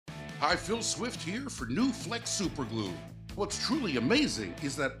Hi, Phil Swift here for new Flex Super Glue. What's truly amazing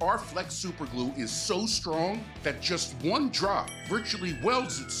is that our Flex Super Glue is so strong that just one drop virtually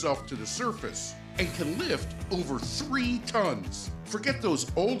welds itself to the surface and can lift over 3 tons. Forget those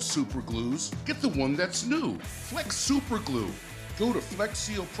old super glues, get the one that's new, Flex Super Glue. Go to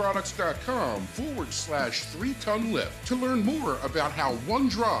flexsealproducts.com/3-ton lift to learn more about how one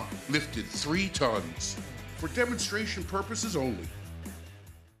drop lifted 3 tons. For demonstration purposes only.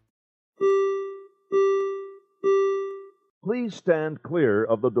 Please stand clear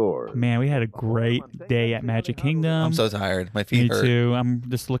of the door. Man, we had a great day at Magic Kingdom. I'm so tired. My feet Me hurt. too. I'm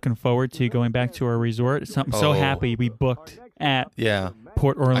just looking forward to going back to our resort. I'm so happy we booked at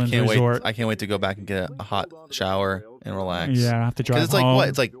Port Orleans Resort. I can't wait to go back and get a hot shower and relax. Yeah, I have to drive home. Because it's like, what?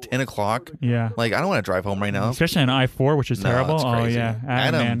 It's like 10 o'clock? Yeah. Like, I don't want to drive home right now. Especially on I-4, which is terrible. It's crazy. Oh, yeah.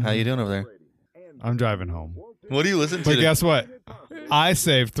 Adam, man. how you doing over there? I'm driving home. What do you listen to? But guess what? I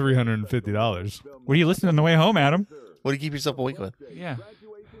saved $350. What are you listening on the way home, Adam? What do you keep yourself awake with? Yeah.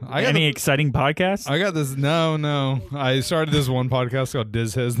 Any exciting podcasts? I got this. No. I started this one podcast called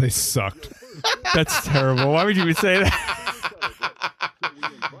Diz His. They sucked. That's terrible. Why would you say that?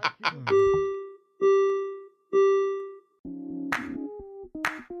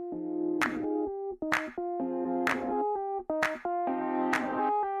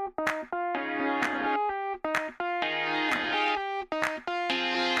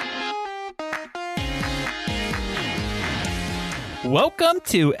 Welcome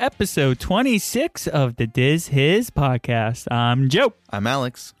to episode 26 of the Diz His podcast. I'm Joe. I'm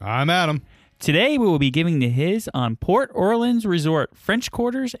Alex. I'm Adam. Today we will be giving the His on Port Orleans Resort, French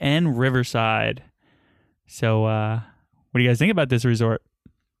Quarters, and Riverside. So, what do you guys think about this resort?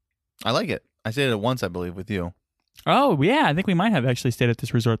 I like it. I stayed at it once, I believe, with you. Oh, yeah. I think we might have actually stayed at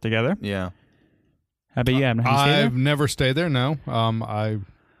this resort together. Yeah. How about you, Adam? Have you stayed I've there? never stayed there, no. I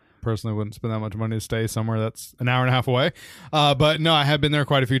personally wouldn't spend that much money to stay somewhere that's an hour and a half away. But no, I have been there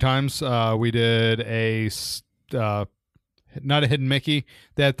quite a few times. We did not a hidden Mickey.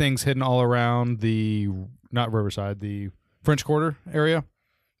 They had things hidden all around not Riverside, the French Quarter area.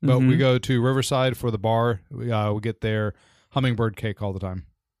 But we go to Riverside for the bar. We get their hummingbird cake all the time.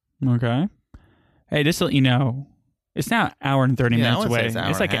 Okay. Hey, just to let you know, it's now an hour and 30 minutes away.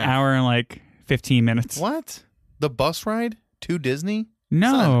 It's like an hour and like 15 minutes. What? The bus ride to Disney?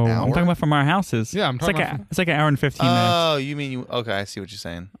 No, I'm talking about from our houses. Yeah, I'm talking about it's like an hour and 15 minutes. Oh, you mean okay, I see what you're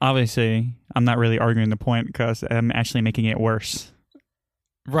saying. Obviously, I'm not really arguing the point because I'm actually making it worse.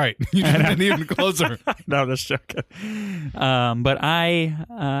 Right. You didn't even closer. No, that's joking. But I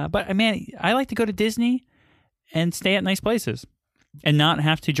like to go to Disney and stay at nice places and not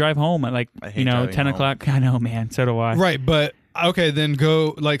have to drive home at 10 o'clock. I know, man. So do I. Right, but okay, then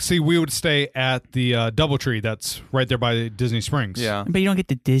go we would stay at the DoubleTree that's right there by Disney Springs. Yeah. But you don't get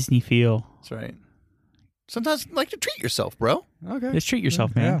the Disney feel. That's right. Sometimes like to treat yourself, bro. Okay. Just treat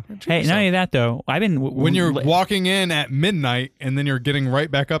yourself, man. Yeah. Hey, not only that though, I've been when you're walking in at midnight and then you're getting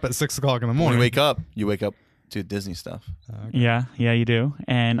right back up at 6 o'clock in the morning. When you wake up to Disney stuff. Okay. Yeah, you do.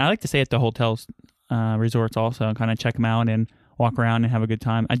 And I like to stay at the hotels, resorts also, and kind of check them out and walk around and have a good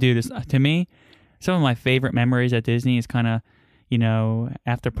time. I do this. To me, some of my favorite memories at Disney is kind of,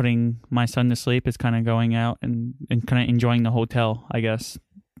 after putting my son to sleep, is kind of going out and kind of enjoying the hotel, I guess.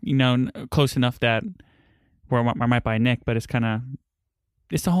 Close enough that where I might buy Nick, but it's the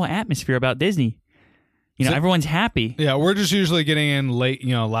whole atmosphere about Disney. Everyone's happy. Yeah, we're just usually getting in late,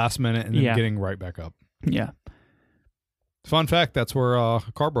 last minute and then getting right back up. Yeah. Fun fact, that's where a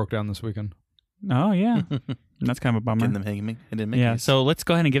car broke down this weekend. Oh, yeah. That's kind of a bummer. Yeah, so let's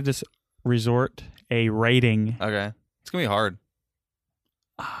go ahead and give this resort a rating. Okay. It's going to be hard.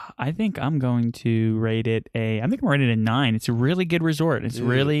 I think I'm going to rate it a 9. It's a really good resort. It's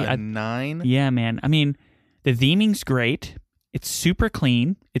really a 9? Yeah, man. I mean, the theming's great. It's super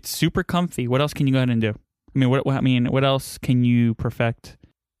clean. It's super comfy. What else can you go ahead and do? What else can you perfect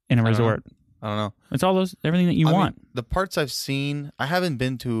in a resort? I don't know. It's everything that you want. The parts I've seen, I haven't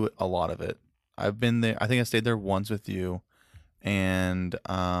been to a lot of it. I've been there. I think I stayed there once with you, and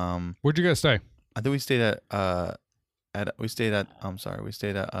where'd you guys stay? I think we stayed at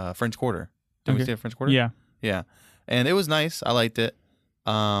French Quarter. Did we stay at French Quarter? Yeah, and it was nice. I liked it.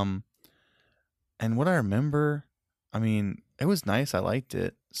 And what I remember, it was nice. I liked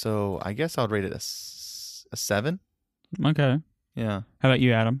it. So I guess I would rate it a 7. Okay. Yeah. How about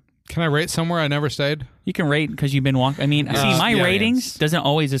you, Adam? Can I rate somewhere I never stayed? You can rate because you've been walking. My ratings doesn't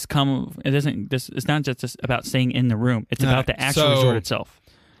always just come. It doesn't. It's not just about staying in the room. It's about the actual resort itself.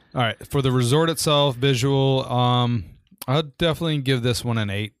 All right, for the resort itself, visual, I'd definitely give this one an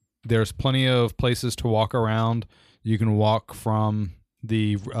 8. There's plenty of places to walk around. You can walk from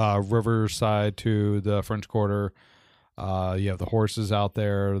the riverside to the French Quarter. You have the horses out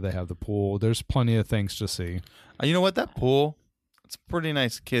there. They have the pool. There's plenty of things to see. You know what? That pool, it's a pretty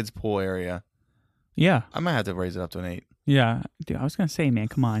nice kids pool area. Yeah. I might have to raise it up to an 8. Yeah. Dude, I was going to say, man,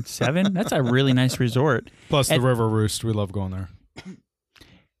 come on. 7? That's a really nice resort. Plus the River Roost. We love going there.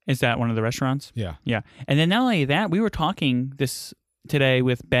 Is that one of the restaurants? Yeah. Yeah. And then not only that, we were talking this today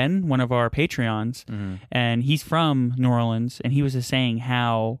with Ben, one of our Patreons, and he's from New Orleans, and he was just saying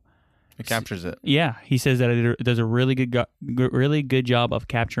how it captures it. Yeah, he says that it does a really good job of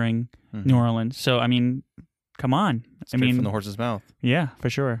capturing New Orleans. So I mean, come on, Straight from the horse's mouth. Yeah,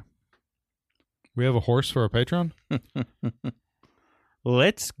 for sure. We have a horse for a patron.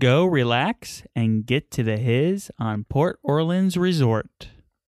 Let's go relax and get to the Hiz on Port Orleans Resort.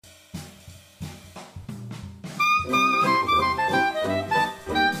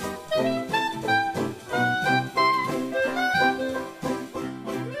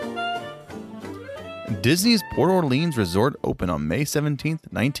 Disney's Port Orleans Resort opened on May 17,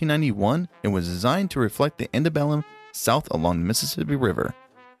 1991, and was designed to reflect the antebellum South along the Mississippi River.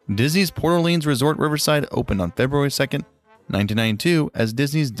 Disney's Port Orleans Resort Riverside opened on February 2, 1992 as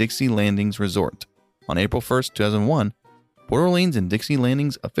Disney's Dixie Landings Resort. On April 1, 2001, Port Orleans and Dixie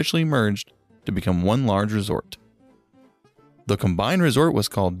Landings officially merged to become one large resort. The combined resort was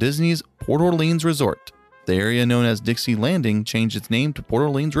called Disney's Port Orleans Resort. The area known as Dixie Landing changed its name to Port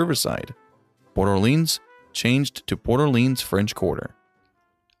Orleans Riverside. Port Orleans changed to Port Orleans French Quarter.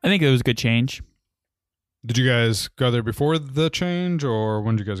 I think it was a good change. Did you guys go there before the change, or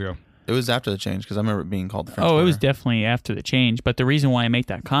when did you guys go? It was after the change, because I remember it being called the French Quarter. It was definitely after the change. But the reason why I make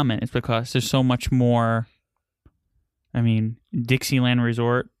that comment is because there's so much more. I mean, Dixieland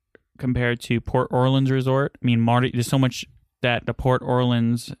Resort compared to Port Orleans Resort. I mean, there's so much that the Port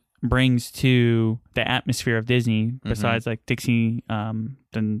Orleans brings to the atmosphere of Disney besides like Dixie.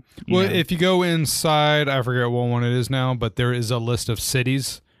 If you go inside, I forget what one it is now, but there is a list of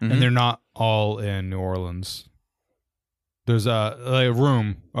cities, and they're not all in New Orleans. There's a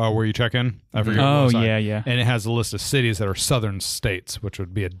room where you check in. I forget. Yeah. And it has a list of cities that are southern states, which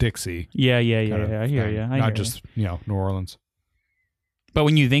would be a Dixie. Yeah. I hear you. Not just New Orleans. But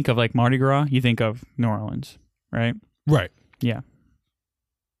when you think of like Mardi Gras, you think of New Orleans, right? Right. Yeah.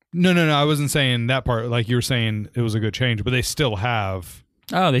 No. I wasn't saying that part. Like you were saying, it was a good change, but they still have.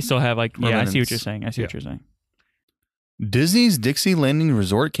 Oh, they still have like. Yeah, Permanence. I see what you're saying. I see what you're saying. Disney's Dixie Landing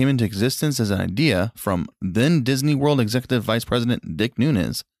Resort came into existence as an idea from then Disney World Executive Vice President Dick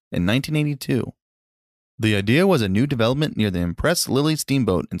Nunes in 1982. The idea was a new development near the Impress Lily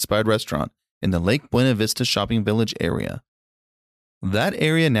Steamboat-inspired restaurant in the Lake Buena Vista Shopping Village area. That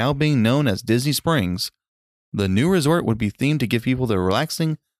area now being known as Disney Springs, the new resort would be themed to give people the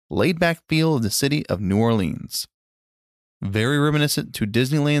relaxing, laid-back feel of the city of New Orleans. Very reminiscent to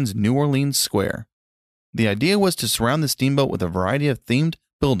Disneyland's New Orleans Square. The idea was to surround the steamboat with a variety of themed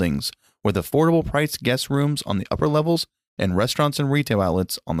buildings with affordable priced guest rooms on the upper levels and restaurants and retail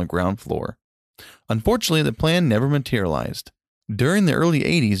outlets on the ground floor. Unfortunately, the plan never materialized. During the early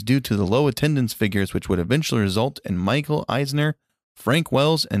 80s, due to the low attendance figures which would eventually result in Michael Eisner, Frank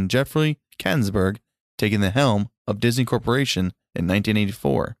Wells, and Jeffrey Katzenberg taking the helm of Disney Corporation in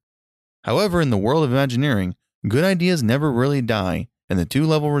 1984. However, in the world of Imagineering, good ideas never really die, and the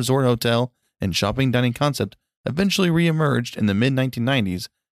two-level resort hotel and shopping dining concept eventually re-emerged in the mid-1990s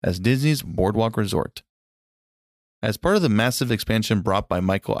as Disney's Boardwalk Resort. As part of the massive expansion brought by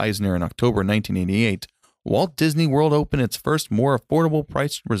Michael Eisner in October 1988, Walt Disney World opened its first more affordable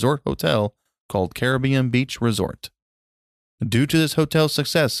priced resort hotel called Caribbean Beach Resort. Due to this hotel's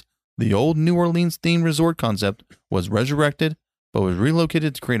success, the old New Orleans themed resort concept was resurrected but was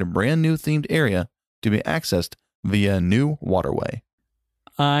relocated to create a brand new themed area to be accessed via a new waterway.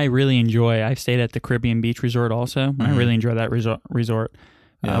 I've stayed at the Caribbean Beach Resort also. I really enjoy that resort.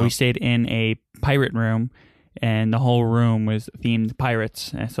 Yeah. We stayed in a pirate room, and the whole room was themed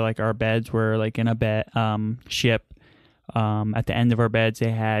pirates. And so like our beds were like in a ship. At the end of our beds, they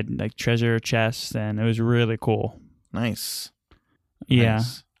had like treasure chests, and it was really cool. Nice. Yeah.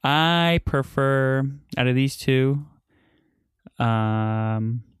 Nice. I prefer, out of these two, it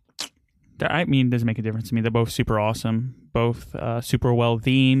doesn't make a difference to me. They're both super awesome. Both super well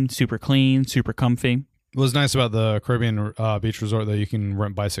themed, super clean, super comfy. What's nice about the Caribbean Beach Resort that you can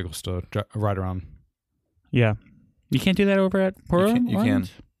rent bicycles to ride around. Yeah. You can't do that over at Port Orleans? You can.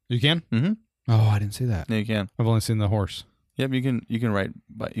 You can? Mm-hmm. Oh, I didn't see that. Yeah, you can. I've only seen the horse. Yep, you can ride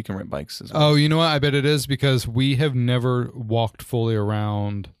bikes as well. Oh, you know what? I bet it is because we have never walked fully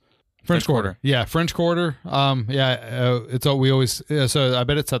around French Quarter. Yeah, French Quarter. It's all we always. So I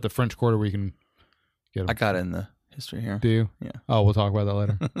bet it's at the French Quarter where you can get them. I got in the history here. Do you? Yeah. Oh, we'll talk about that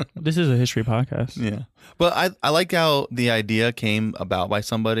later. This is a history podcast. Yeah. But I like how the idea came about by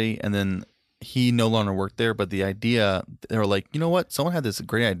somebody and then he no longer worked there, but the idea, they were like, you know what? Someone had this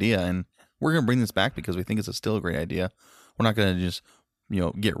great idea and we're going to bring this back because we think it's still a great idea. We're not going to just,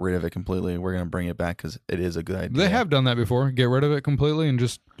 get rid of it completely. We're going to bring it back because it is a good idea. They have done that before. Get rid of it completely and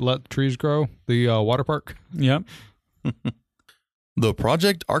just let trees grow. The water park. Yep. The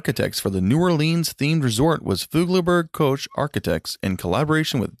project architects for the New Orleans themed resort was Fuglerberg Koch Architects in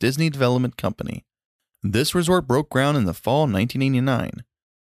collaboration with Disney Development Company. This resort broke ground in the fall 1989.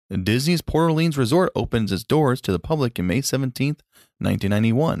 Disney's Port Orleans Resort opens its doors to the public in May 17,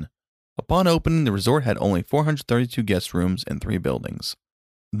 1991. Upon opening, the resort had only 432 guest rooms and 3 buildings.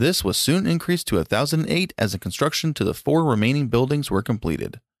 This was soon increased to 1,008 as the construction to the 4 remaining buildings were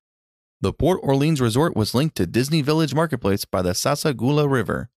completed. The Port Orleans Resort was linked to Disney Village Marketplace by the Sassagoula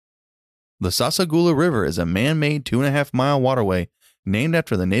River. The Sassagoula River is a man-made 2.5-mile waterway named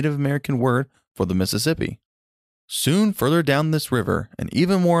after the Native American word for the Mississippi. Soon further down this river, an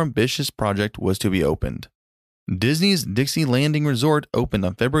even more ambitious project was to be opened. Disney's Dixie Landing Resort opened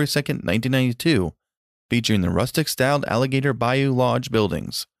on February 2, 1992, featuring the rustic-styled Alligator Bayou Lodge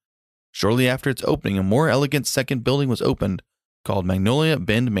buildings. Shortly after its opening, a more elegant second building was opened called Magnolia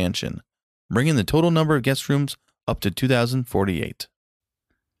Bend Mansion, bringing the total number of guest rooms up to 2,048.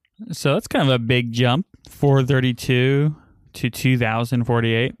 So that's kind of a big jump, 432 to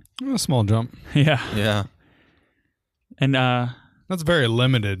 2,048. A small jump. Yeah. Yeah. And That's very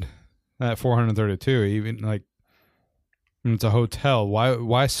limited. That 432, even like it's a hotel.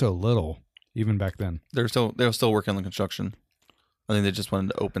 Why so little? Even back then, They were still working on the construction. I think they just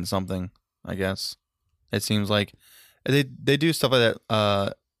wanted to open something, I guess. It seems like they do stuff like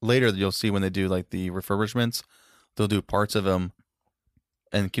that. Later, you'll see when they do like the refurbishments, they'll do parts of them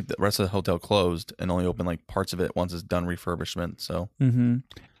and keep the rest of the hotel closed and only open like parts of it once it's done refurbishment. So,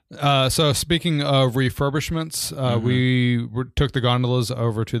 So speaking of refurbishments, we took the gondolas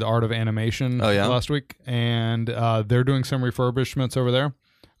over to the Art of Animation last week, and they're doing some refurbishments over there.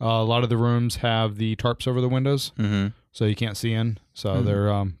 A lot of the rooms have the tarps over the windows, so you can't see in. So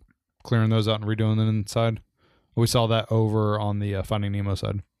they're clearing those out and redoing them inside. We saw that over on the Finding Nemo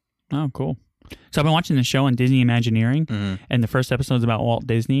side. Oh, cool. So I've been watching the show on Disney Imagineering, and the first episode is about Walt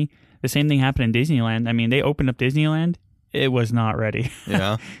Disney. The same thing happened in Disneyland. I mean, they opened up Disneyland. It was not ready.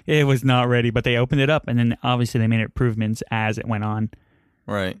 Yeah. It was not ready, but they opened it up, and then obviously they made improvements as it went on.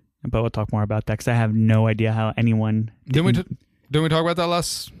 right. But we'll talk more about that because I have no idea how anyone... Didn't we talk about that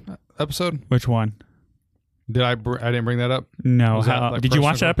last episode? Which one? I didn't bring that up? No. Was that, like, did you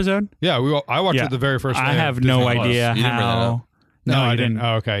watch that personal? episode? Yeah, I watched it the very first day. I have of no Disney Plus. idea You didn't bring that how... up. No, I you didn't. didn't.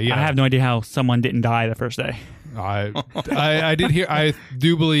 Oh, okay, yeah. I have no idea how someone didn't die the first day. I did hear. I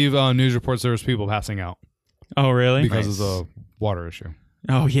do believe news reports there was people passing out Oh, really? because of the water issue.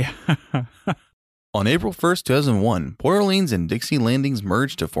 Oh, yeah. On April 1st, 2001, Port Orleans and Dixie Landings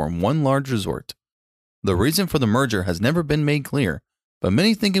merged to form one large resort. The reason for the merger has never been made clear, but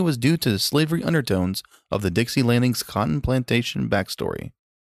many think it was due to the slavery undertones of the Dixie Landings cotton plantation backstory.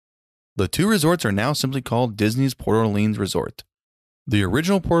 The two resorts are now simply called Disney's Port Orleans Resort, the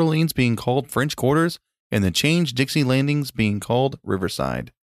original Port Orleans being called French Quarters and the changed Dixie Landings being called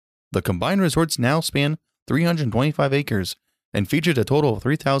Riverside. The combined resorts now span 325 acres and featured a total of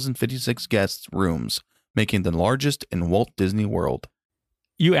 3,056 guest rooms, making the largest in Walt Disney World.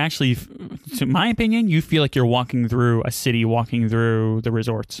 You actually, to my opinion, you feel like you're walking through a city, walking through the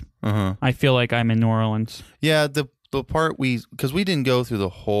resorts. I feel like I'm in New Orleans. Yeah, the part because we didn't go through the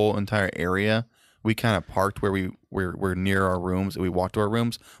whole entire area. We kind of parked where we're near our rooms and we walked to our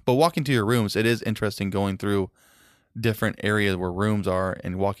rooms. But walking to your rooms, it is interesting going through different areas where rooms are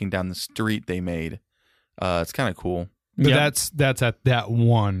and walking down the street they made. It's kind of cool. But that's at that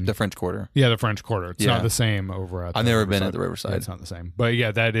one. The French Quarter. Yeah, the French Quarter. It's Yeah. not the same over at the I've never Riverside. been at the Riverside. Yeah, it's not the same. But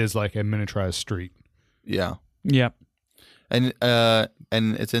yeah, that is like a miniaturized street. Yeah. Yep. And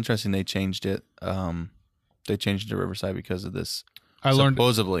it's interesting they changed it. They changed it to Riverside because of this.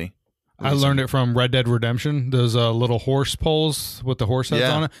 Supposedly. I learned it from Red Dead Redemption. Those little horse poles with the horse heads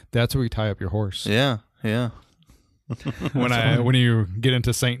on it. That's where you tie up your horse. Yeah, yeah. When you get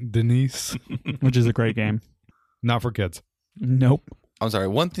into Saint Denis, Which is a great game. not for kids. Nope. I'm sorry.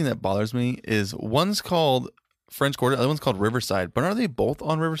 One thing that bothers me is one's called French Quarter, the other one's called Riverside. But are they both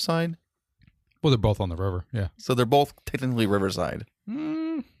on Riverside? Well, they're both on the river. Yeah, So they're both technically Riverside.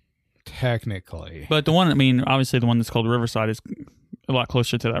 technically. But the one, I mean, obviously the one that's called Riverside is a lot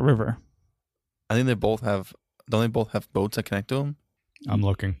closer to that river. I think they both have. Don't they both have boats that connect to them? I'm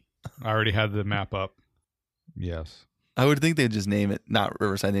looking. I already had the map up. Yes. I would think they'd just name it not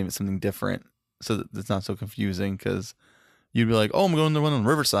Riverside, name it something different. so it's not so confusing because you'd be like, oh, I'm going to the one on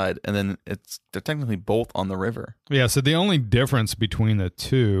Riverside, and then they're technically both on the river. Yeah, so the only difference between the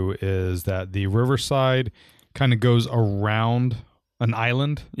two is that the Riverside kind of goes around an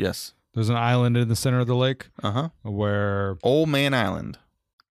island. Yes. There's an island in the center of the lake. Where Old Man Island.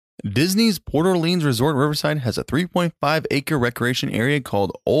 Disney's Port Orleans Resort Riverside has a 3.5-acre recreation area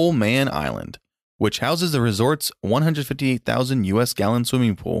called Old Man Island, which houses the resort's 158,000 U.S. gallon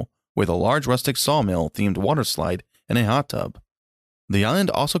swimming pool with a large rustic sawmill-themed water slide and a hot tub. The island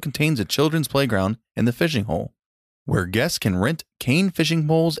also contains a children's playground and the fishing hole, where guests can rent cane fishing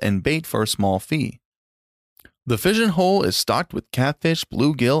poles and bait for a small fee. The fishing hole is stocked with catfish,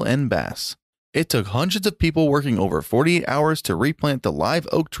 bluegill, and bass. It took hundreds of people working over 48 hours to replant the live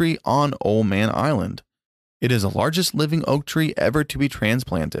oak tree on Old Man Island. It is the largest living oak tree ever to be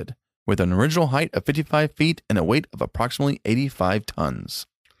transplanted, with an original height of 55 feet and a weight of approximately 85 tons.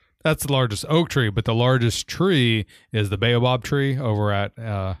 That's the largest oak tree, but the largest tree is the baobab tree over at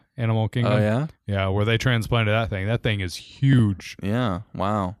Animal Kingdom. Oh, yeah? Yeah, where they transplanted that thing. That thing is huge. Yeah,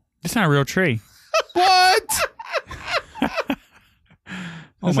 wow. It's not a real tree. What?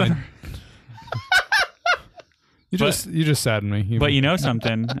 Oh my! You just saddened me. But you know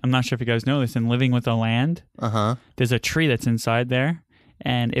something? I'm not sure if you guys know this. In Living with the Land, there's a tree that's inside there,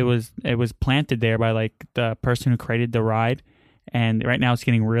 and it was planted there by like the person who created the ride. And right now it's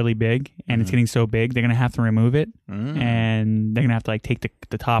getting really big, and it's getting so big they're gonna have to remove it, and they're gonna have to like take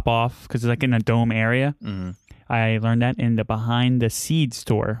the top off because it's like in a dome area. I learned that in the Behind the Seeds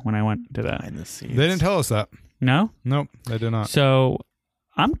store when I went to that. Behind the Seeds. They didn't tell us that. No? Nope, they did not. So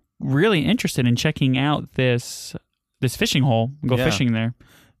I'm really interested in checking out this fishing hole. Go fishing there.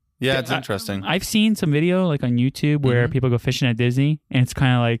 Yeah, it's interesting. I've seen some video like on YouTube where people go fishing at Disney, and it's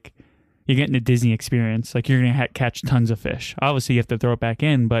kind of like you're getting a Disney experience. Like you're gonna catch tons of fish. Obviously, you have to throw it back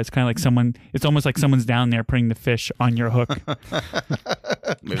in, but it's kind of like it's almost like someone's down there putting the fish on your hook.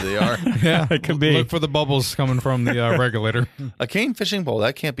 Maybe they are. Yeah, it could be. Look for the bubbles coming from the regulator. A cane fishing pole,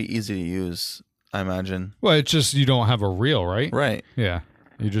 that can't be easy to use, I imagine. Well, it's just you don't have a reel, right? Right. Yeah.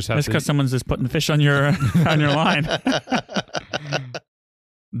 You just have That's because someone's just putting the fish on your line.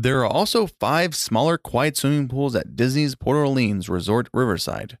 There are also 5 smaller quiet swimming pools at Disney's Port Orleans Resort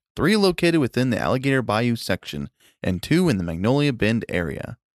Riverside, 3 located within the Alligator Bayou section and 2 in the Magnolia Bend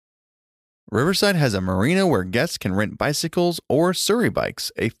area. Riverside has a marina where guests can rent bicycles or Surrey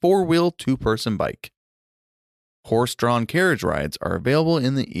bikes, a 4-wheel 2-person bike. Horse-drawn carriage rides are available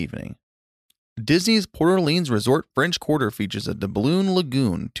in the evening. Disney's Port Orleans Resort French Quarter features a Doubloon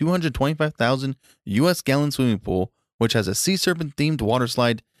Lagoon 225,000 U.S. gallon swimming pool, which has a sea serpent-themed water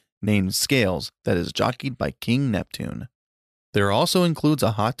slide named Scales that is jockeyed by King Neptune. There also includes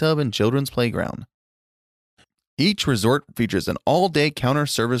a hot tub and children's playground. Each resort features an all-day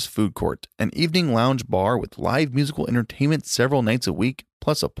counter-service food court, an evening lounge bar with live musical entertainment several nights a week,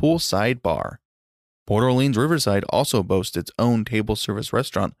 plus a poolside bar. Port Orleans Riverside also boasts its own table service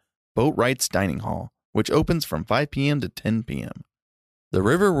restaurant, Boatwright's Dining Hall, which opens from 5 p.m. to 10 p.m. The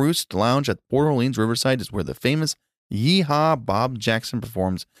River Roost Lounge at Port Orleans Riverside is where the famous Yeehaw Bob Jackson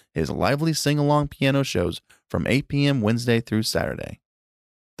performs his lively sing-along piano shows from 8 p.m. Wednesday through Saturday.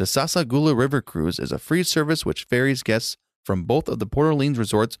 The Sasagula River Cruise is a free service which ferries guests from both of the Port Orleans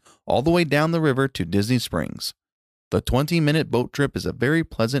resorts all the way down the river to Disney Springs. The 20-minute boat trip is a very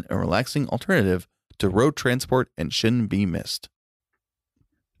pleasant and relaxing alternative to road transport and shouldn't be missed.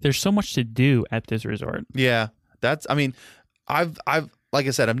 There's so much to do at this resort. Yeah, I've like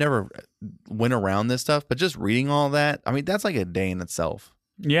I said, I've never went around this stuff, but just reading all that, that's like a day in itself.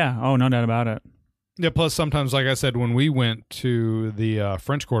 Yeah. Oh, no doubt about it. Yeah. Plus, sometimes, like I said, when we went to the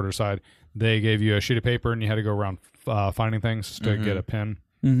French Quarter side, they gave you a sheet of paper and you had to go around finding things to get a pen.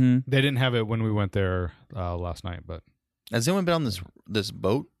 Mm-hmm. They didn't have it when we went there last night, but has anyone been on this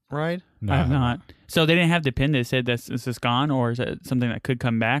boat ride? No, I have not. So they didn't have the pin that said is this gone, or is it something that could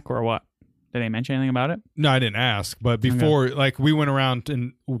come back, or what? Did they mention anything about it? No, I didn't ask. But before, like, we went around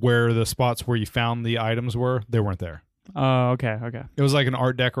and where the spots where you found the items were, they weren't there. Oh, okay. It was like an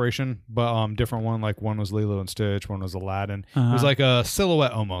art decoration, but different one. Like one was Lilo and Stitch, one was Aladdin. It was like a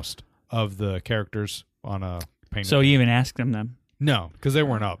silhouette almost of the characters on a painting. So you even asked them? No, because they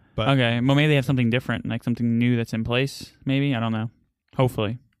weren't up. But okay, well maybe they have something different, like something new that's in place. Maybe, I don't know.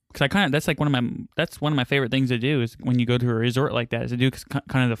 Hopefully. Because that's one of my favorite things to do is when you go to a resort like that, is to do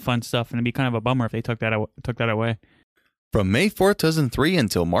kind of the fun stuff, and it'd be kind of a bummer if they took that away. From May 4th, 2003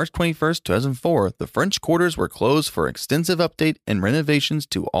 until March 21st, 2004, the French Quarters were closed for extensive update and renovations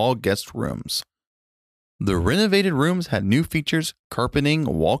to all guest rooms. The renovated rooms had new features, carpeting,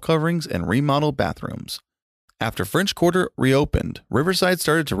 wall coverings, and remodeled bathrooms. After French Quarter reopened, Riverside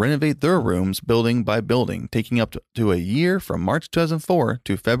started to renovate their rooms building by building, taking up to a year from March 2004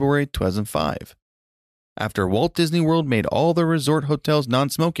 to February 2005. After Walt Disney World made all their resort hotels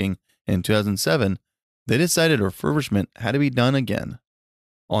non-smoking in 2007, they decided refurbishment had to be done again.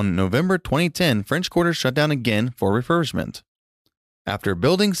 On November 2010, French Quarter shut down again for refurbishment. After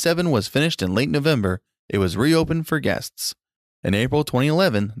Building 7 was finished in late November, it was reopened for guests. In April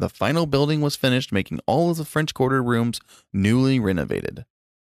 2011, the final building was finished, making all of the French Quarter rooms newly renovated.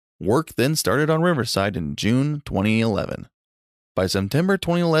 Work then started on Riverside in June 2011. By September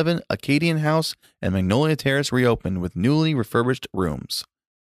 2011, Acadian House and Magnolia Terrace reopened with newly refurbished rooms.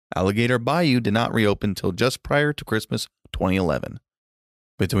 Alligator Bayou did not reopen until just prior to Christmas 2011.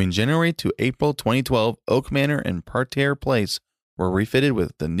 Between January to April 2012, Oak Manor and Parterre Place were refitted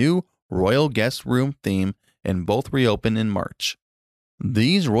with the new Royal Guest Room theme and both reopened in March.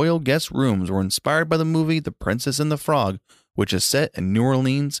 These Royal Guest Rooms were inspired by the movie The Princess and the Frog, which is set in New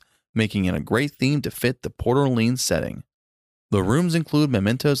Orleans, making it a great theme to fit the Port Orleans setting. The rooms include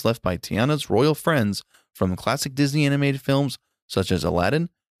mementos left by Tiana's royal friends from classic Disney animated films such as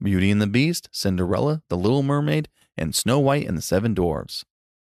Aladdin, Beauty and the Beast, Cinderella, The Little Mermaid, and Snow White and the Seven Dwarfs.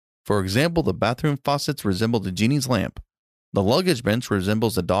 For example, the bathroom faucets resemble the genie's lamp. The luggage bench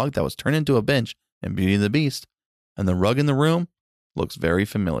resembles a dog that was turned into a bench in Beauty and the Beast, and the rug in the room looks very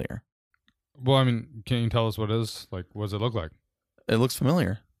familiar. Well, I mean, can you tell us what it is? Like, what does it look like? It looks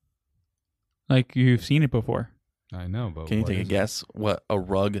familiar. Like you've seen it before. I know, but can you take a guess what a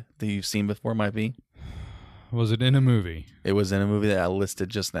rug that you've seen before might be? Was it in a movie? It was in a movie that I listed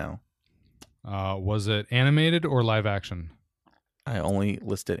just now. Was it animated or live action? I only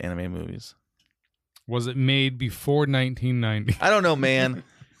listed animated movies. Was it made before 1990? I don't know, man.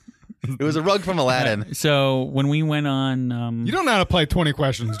 It was a rug from Aladdin. So when we went on... You don't know how to play 20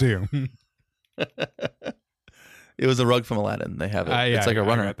 questions, do you? It was a rug from Aladdin. They have it. Yeah, it's like a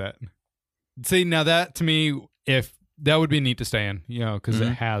runner. I got that. See, now that to me, if that would be neat to stay in, because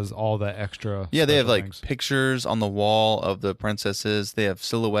it has all the extra. Yeah, they have like things. pictures on the wall of the princesses. They have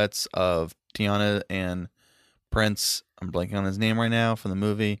silhouettes of Tiana and Prince. I'm blanking on his name right now from the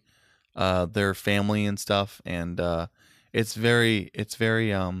movie. Their family and stuff, and it's very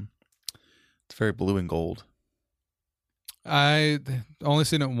blue and gold. I only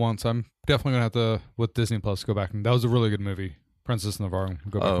seen it once. I'm definitely gonna have to with Disney Plus go back, and that was a really good movie, Princess Navarro.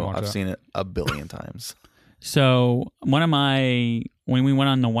 Go back and watch I've that. seen it a billion times. So when we went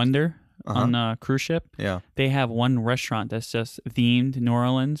on the Wonder on the cruise ship, they have one restaurant that's just themed New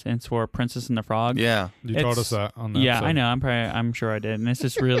Orleans, and it's for Princess and the Frog. Yeah, you told us that on that. Yeah, episode. I know. I'm sure I did, and it's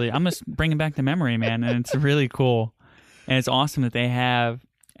just really I'm just bringing back the memory, man, and it's really cool, and it's awesome that they have.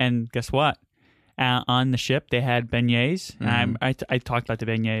 And guess what? On the ship, they had beignets. And I talked about the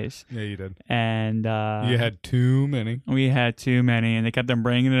beignets. Yeah, you did. And you had too many. We had too many, and they kept on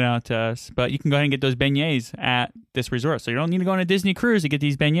bringing it out to us. But you can go ahead and get those beignets at this resort. So you don't need to go on a Disney cruise to get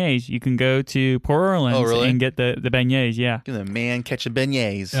these beignets. You can go to Port Orleans and get the beignets, yeah. Give the man catching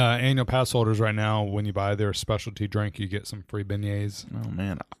beignets. Annual pass holders right now, when you buy their specialty drink, you get some free beignets. Oh,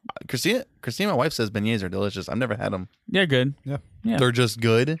 man. Christina, my wife, says beignets are delicious. I've never had them. They're good. Yeah. They're just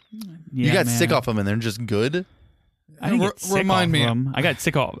good. Yeah, you got sick off them and they're just good. I didn't get sick off them. I got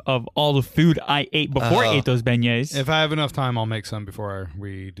sick of all the food I ate before I ate those beignets. If I have enough time, I'll make some before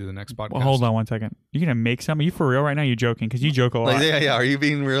we do the next podcast. Well, hold on one second. You're going to make some? Are you for real right now? You're joking? Because you joke a lot. Yeah. Are you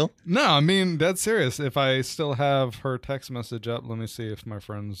being real? No, I mean, that's serious. If I still have her text message up, let me see if my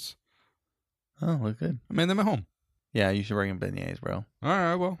friends... Oh, look good. I made them at home. Yeah, you should bring in beignets, bro. All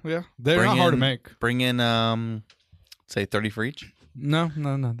right, well, yeah. They're not hard to make. Bring in, say 30 for each? No,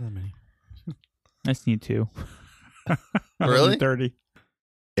 not that many. I just need 2. Really? 30.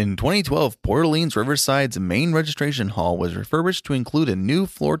 In 2012, Port Orleans Riverside's main registration hall was refurbished to include a new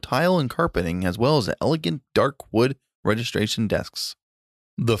floor tile and carpeting, as well as elegant dark wood registration desks.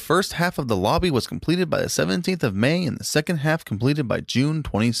 The first half of the lobby was completed by the 17th of May, and the second half completed by June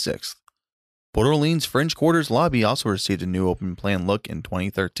 26th. Port Orleans French Quarter's lobby also received a new open plan look in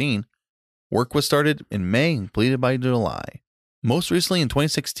 2013. Work was started in May and completed by July. Most recently in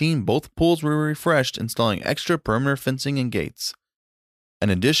 2016, both pools were refreshed, installing extra perimeter fencing and gates. An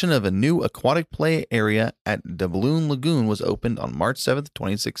addition of a new aquatic play area at Doubloon Lagoon was opened on March 7,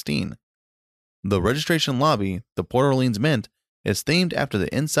 2016. The registration lobby, the Port Orleans Mint, is themed after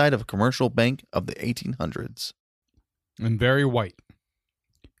the inside of a commercial bank of the 1800s. And very white.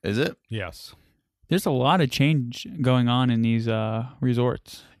 Is it? Yes. There's a lot of change going on in these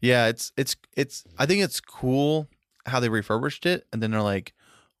resorts. Yeah, it's. I think it's cool how they refurbished it, and then they're like,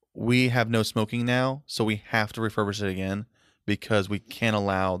 we have no smoking now, so we have to refurbish it again because we can't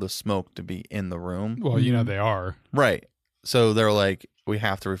allow the smoke to be in the room. Well, you know they are. Right. So they're like, we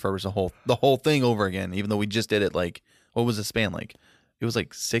have to refurbish the whole thing over again, even though we just did it like, what was the span like? It was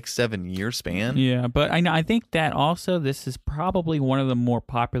like 6-7 year span. Yeah, but I think that also this is probably one of the more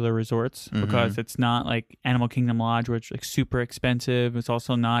popular resorts because it's not like Animal Kingdom Lodge, which is like super expensive. It's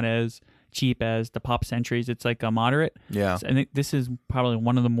also not as cheap as the Pop Centuries. It's like a moderate. Yeah. So I think this is probably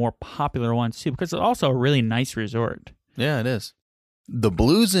one of the more popular ones too because it's also a really nice resort. Yeah, it is. The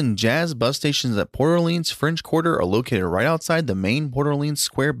Blues and Jazz bus stations at Port Orleans French Quarter are located right outside the main Port Orleans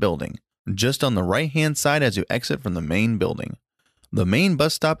Square building, just on the right-hand side as you exit from the main building. The main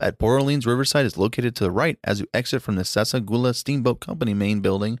bus stop at Port Orleans Riverside is located to the right as you exit from the Sassagoula Steamboat Company main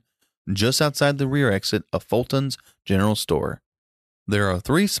building, just outside the rear exit of Fulton's General Store. There are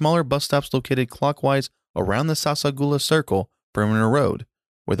 3 smaller bus stops located clockwise around the Sassagoula Circle, Perimeter Road,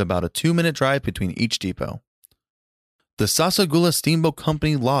 with about a 2-minute drive between each depot. The Sassagoula Steamboat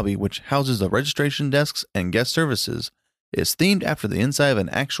Company lobby, which houses the registration desks and guest services, is themed after the inside of an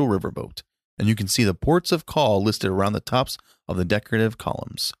actual riverboat, and you can see the ports of call listed around the tops of the decorative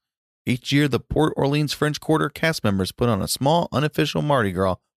columns. Each year, the Port Orleans French Quarter cast members put on a small, unofficial Mardi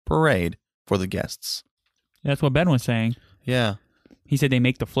Gras parade for the guests. That's what Ben was saying. Yeah. He said they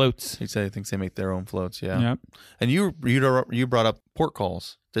make the floats. He said he thinks they make their own floats, yeah. Yep. And you brought up port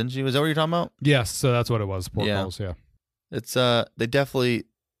calls, didn't you? Is that what you're talking about? Yes, so that's what it was. Port calls, yeah. It's they definitely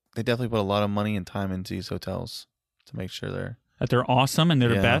put a lot of money and time into these hotels to make sure they're awesome and they're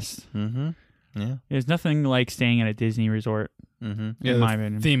the best. Mm-hmm. Yeah. There's nothing like staying at a Disney resort. Mm-hmm. Yeah, in my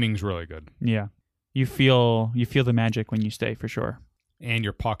opinion. Theming's really good. Yeah. You feel the magic when you stay for sure. And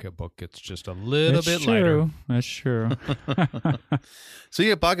your pocketbook gets just a little bit lighter. That's true. So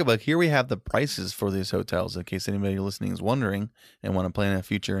yeah, pocketbook. Here we have the prices for these hotels in case anybody listening is wondering and want to plan a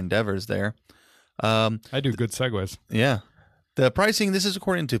future endeavors there. I do good segues. Yeah. The pricing, this is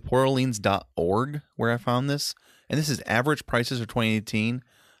according to portorleans.org where I found this. And this is average prices for 2018.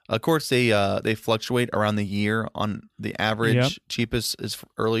 Of course, they fluctuate around the year. On the average, cheapest is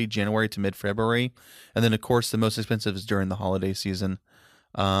early January to mid-February. And then, of course, the most expensive is during the holiday season.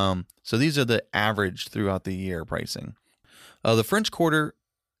 So these are the average throughout the year pricing. The French Quarter,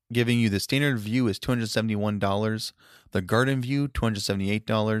 giving you the standard view, is $271. The garden view,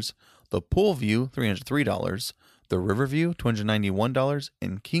 $278. The pool view, $303. The river view, $291.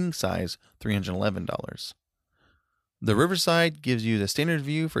 And king size, $311. The Riverside gives you the standard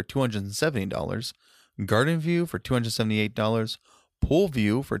view for $270, garden view for $278, pool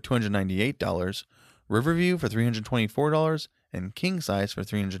view for $298, river view for $324, and king size for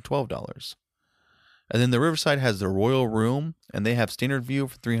 $312. And then the Riverside has the Royal Room, and they have standard view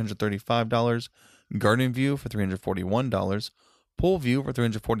for $335, garden view for $341, pool view for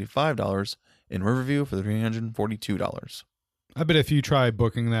 $345, and river view for $342. I bet if you try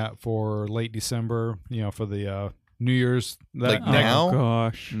booking that for late December, for the New Year's, now? Oh,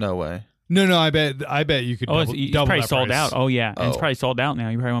 gosh. No way. No, I bet you could. It's double probably that sold price. out. Oh yeah, and it's probably sold out now.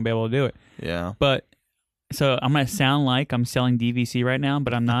 You probably won't be able to do it. Yeah. But so I'm gonna sound like I'm selling DVC right now,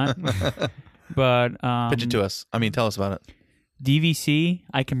 but I'm not. But pitch it to us. Tell us about it. DVC,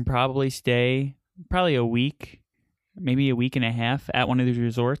 I can probably stay a week, maybe a week and a half at one of these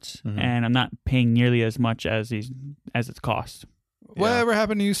resorts, and I'm not paying nearly as much as it's cost. Whatever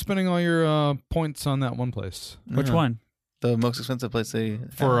happened to you spending all your points on that one place? Which one? The most expensive place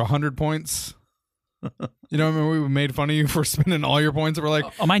for 100 points. Remember we made fun of you for spending all your points? We're like,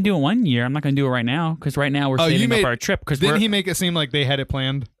 I might do it 1 year. I'm not going to do it right now because right now we're saving up our trip. Didn't he make it seem like they had it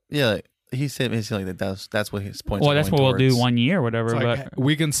planned? Yeah, he said like that's what his points. Well, that's what we'll do 1 year, or whatever. Like, but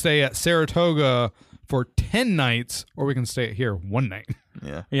we can stay at Saratoga for 10 nights, or we can stay here 1 night.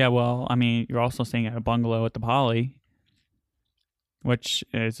 Yeah. Yeah. Well, you're also staying at a bungalow at the Poly, which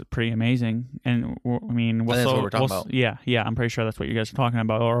is pretty amazing. And that's what we're talking about. Yeah, I'm pretty sure that's what you guys are talking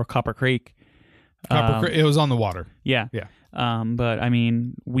about, or Copper Creek. Creek, it was on the water. Yeah. But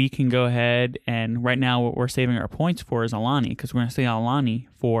we can go ahead, and right now what we're saving our points for is Alani, because we're going to stay at Alani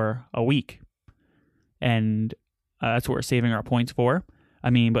for a week, and that's what we're saving our points for.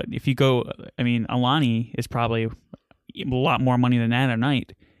 But if you go, Alani is probably a lot more money than that a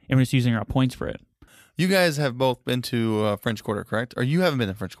night, and we're just using our points for it. You guys have both been to French Quarter, correct? Or you haven't been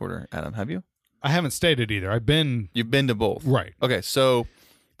to French Quarter, Adam, have you? I haven't stayed it either. You've been to both. Right. Okay, so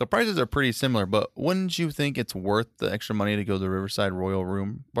the prices are pretty similar, but wouldn't you think it's worth the extra money to go to the Riverside Royal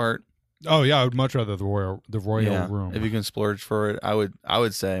Room part? Oh yeah, I would much rather the Royal Room. If you can splurge for it, I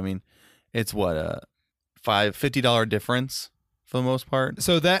would say. It's what a $50 difference for the most part.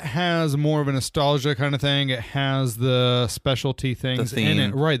 So that has more of a nostalgia kind of thing. It has the specialty things in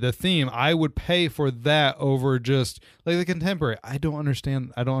it. Right, the theme. I would pay for that over just like the contemporary. I don't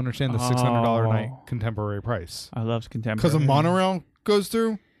understand the $600 a night contemporary price. I love contemporary. Because a monorail goes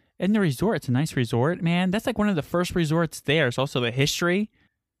through? And the resort, it's a nice resort, man. That's like one of the first resorts there. It's also the history.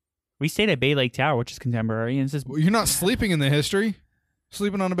 We stayed at Bay Lake Tower, which is contemporary. And it's just, you're not sleeping in the history.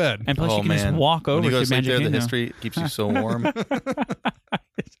 Sleeping on a bed. And plus you can just walk over to Magic Kingdom. The history keeps you so warm.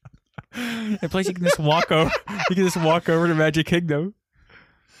 And plus you can just walk over. You can just walk over to Magic Kingdom.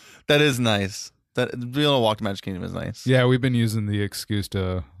 That is nice. That being able to walk to Magic Kingdom is nice. Yeah, we've been using the excuse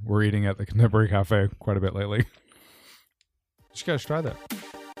to we're eating at the Contemporary Cafe quite a bit lately. Just guys try that.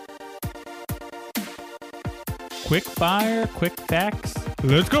 Quick fire, quick facts.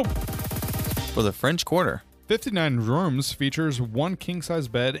 Let's go. For the French Quarter. 59 rooms features 1 king-size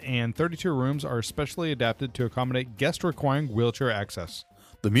bed, and 32 rooms are specially adapted to accommodate guests requiring wheelchair access.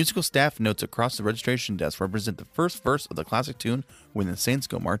 The musical staff notes across the registration desk represent the first verse of the classic tune When the Saints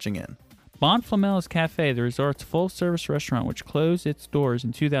Go Marching In. Bon Flamel's Cafe, the resort's full-service restaurant, which closed its doors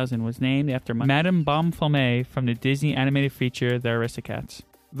in 2000, was named after Madame Bonflamme from the Disney animated feature The Aristocats.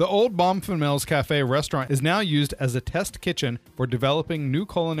 The old Bon Flamel's Cafe restaurant is now used as a test kitchen for developing new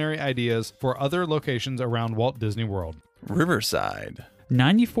culinary ideas for other locations around Walt Disney World. Riverside.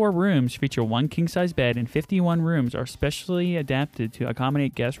 94 rooms feature 1 king-size bed, and 51 rooms are specially adapted to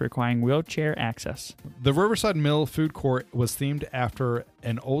accommodate guests requiring wheelchair access. The Riverside Mill food court was themed after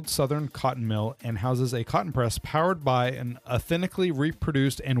an old southern cotton mill and houses a cotton press powered by an authentically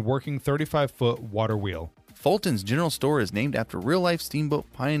reproduced and working 35-foot water wheel. Fulton's General Store is named after real-life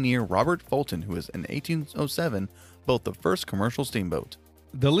steamboat pioneer Robert Fulton, who was in 1807 built the first commercial steamboat.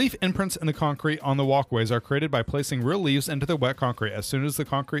 The leaf imprints in the concrete on the walkways are created by placing real leaves into the wet concrete. As soon as the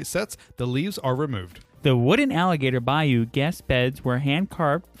concrete sets, the leaves are removed. The Wooden Alligator Bayou guest beds were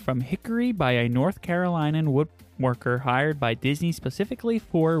hand-carved from hickory by a North Carolinian woodworker hired by Disney specifically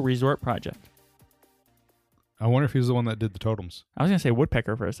for a resort project. I wonder if he was the one that did the totems. I was going to say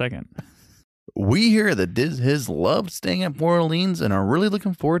woodpecker for a second. We here at the His loved staying at Port Orleans and are really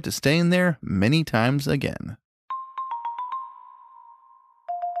looking forward to staying there many times again.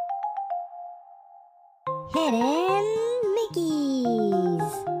 Hidden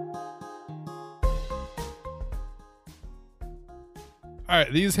Mickeys. All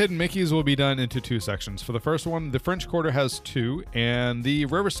right, these Hidden Mickeys will be done into 2 sections. For the first one, the French Quarter has 2, and the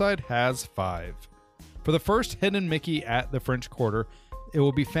Riverside has 5. For the first Hidden Mickey at the French Quarter, it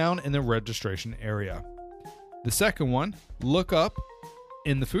will be found in the registration area. The second one, look up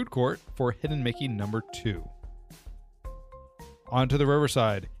in the food court for Hidden Mickey number 2. On to the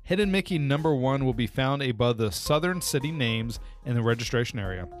Riverside. Hidden Mickey number 1 will be found above the southern city names in the registration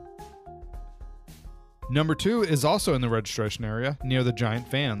area. Number 2 is also in the registration area near the giant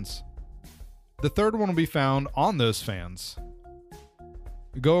fans. The third one will be found on those fans.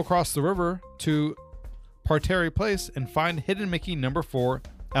 Go across the river to Parterre Place and find Hidden Mickey number 4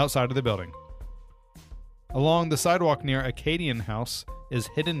 outside of the building. Along the sidewalk near Acadian House is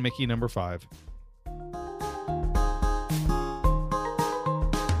Hidden Mickey number 5.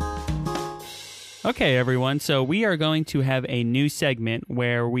 Okay, everyone. So we are going to have a new segment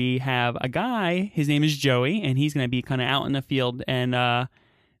where we have a guy. His name is Joey, and he's going to be kind of out in the field, and we're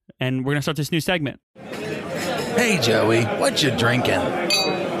going to start this new segment. Hey, Joey, what you drinking?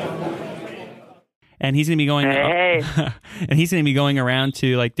 And he's going to be going. Hey. And he's going to be going around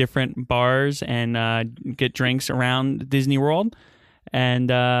to like different bars and get drinks around Disney World, and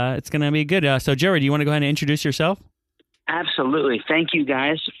it's going to be good. So, Joey, do you want to go ahead and introduce yourself? Absolutely. Thank you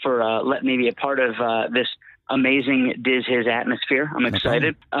guys for letting me be a part of this amazing His atmosphere. I'm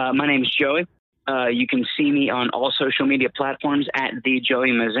excited. My name is Joey. You can see me on all social media platforms at the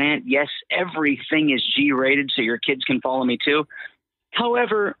Joey Mazant. Yes, everything is G-rated, so your kids can follow me too.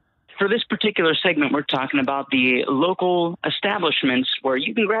 However, for this particular segment, we're talking about the local establishments where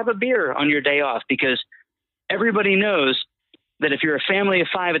you can grab a beer on your day off, because everybody knows that if you're a family of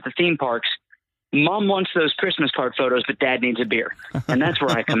 5 at the theme parks, Mom wants those Christmas card photos, but Dad needs a beer. And that's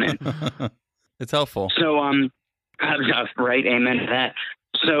where I come in. It's helpful. So, right, amen to that.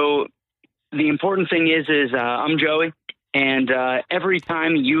 So the important thing is I'm Joey, and every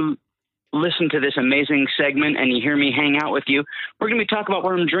time you listen to this amazing segment and you hear me hang out with you, we're going to be talking about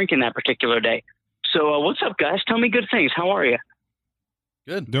what I'm drinking that particular day. So what's up, guys? Tell me good things. How are you?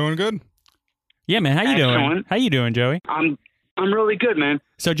 Good. Doing good. Yeah, man. How you doing? Excellent. How you doing, Joey? I'm really good, man.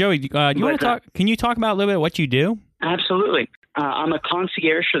 So, Joey, you want to talk? Can you talk about a little bit of what you do? Absolutely. I'm a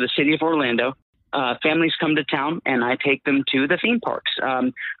concierge for the city of Orlando. Families come to town, and I take them to the theme parks,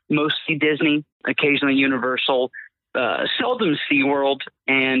 mostly Disney, occasionally Universal, seldom SeaWorld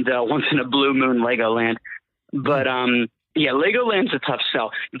and once in a blue moon Legoland. But yeah, Legoland's a tough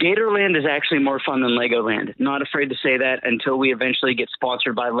sell. Gatorland is actually more fun than Legoland. Not afraid to say that until we eventually get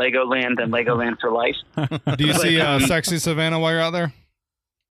sponsored by Legoland and Legoland for life. Do you see sexy Savannah while you're out there?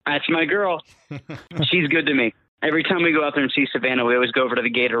 That's my girl. She's good to me. Every time we go out there and see Savannah, we always go over to the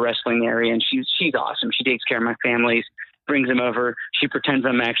Gator wrestling area, and she's awesome. She takes care of my families, brings them over. She pretends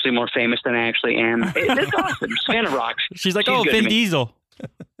I'm actually more famous than I actually am. It's awesome. Savannah rocks. She's like, oh, Vin Diesel.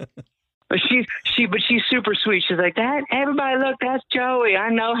 But she's super sweet. She's like, that. Everybody, look, that's Joey. I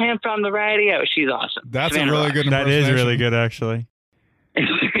know him from the radio. She's awesome. That's Savannah a really rocks. good That impersonation. is really good, actually.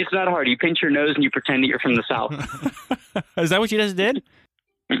 It's not hard. You pinch your nose and you pretend that you're from the South. Is that what you just did?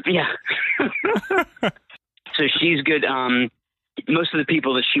 Yeah. So she's good. Most of the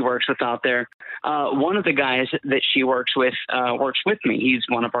people that she works with out there, one of the guys that she works with me. He's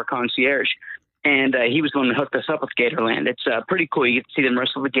one of our concierge. And he was the one that hooked us up with Gatorland. It's pretty cool. You get to see them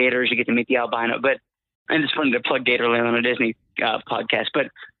wrestle the Gators. You get to meet the albino. And it's funny to plug Gatorland on a Disney podcast. But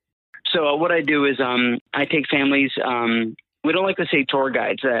so what I do is I take families. We don't like to say tour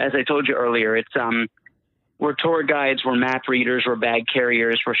guides. As I told you earlier, it's we're tour guides, we're map readers, we're bag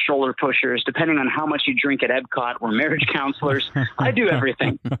carriers, we're shoulder pushers. Depending on how much you drink at Epcot, we're marriage counselors. I do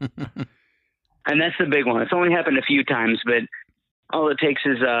everything. And that's the big one. It's only happened a few times, but all it takes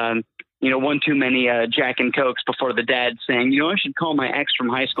is one too many Jack and Cokes before the dad saying, I should call my ex from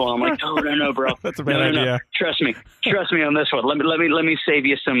high school. And I'm like, no, bro. That's a bad idea. No. Trust me on this one. Let me save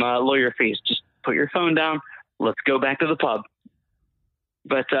you some lawyer fees. Just put your phone down. Let's go back to the pub.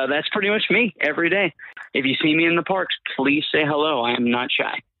 But that's pretty much me every day. If you see me in the parks, please say hello. I am not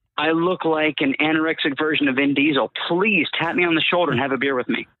shy. I look like an anorexic version of Vin Diesel. Please tap me on the shoulder and have a beer with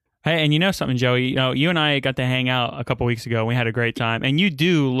me. Hey, and you know something, Joey? You and I got to hang out a couple weeks ago. We had a great time. And you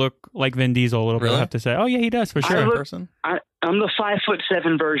do look like Vin Diesel a little bit, I have to say. Oh, yeah, he does, for sure. I'm the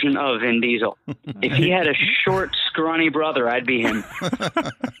 5'7" version of Vin Diesel. If he had a short, scrawny brother, I'd be him.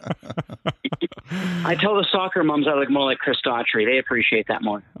 I tell the soccer moms I look more like Chris Daughtry. They appreciate that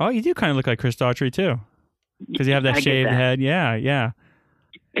more. Oh, you do kind of look like Chris Daughtry, too. Because you have that shaved head. Yeah.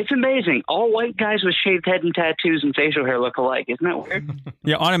 It's amazing. All white guys with shaved head and tattoos and facial hair look alike. Isn't that weird?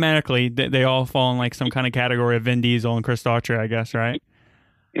 Yeah, automatically, they all fall in like some kind of category of Vin Diesel and Chris Daughtry, I guess, right?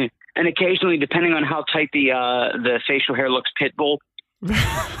 Yeah. And occasionally, depending on how tight the facial hair looks, Pitbull.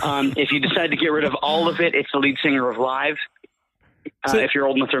 If you decide to get rid of all of it, it's the lead singer of Live. If you're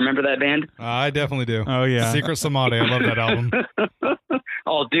old enough to remember that band. I definitely do. Oh, yeah. Secret Samadhi. I love that album.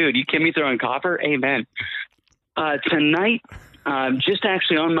 Oh, dude, you kidding me throwing copper? Amen. Tonight, just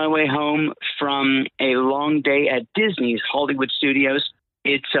actually on my way home from a long day at Disney's Hollywood Studios.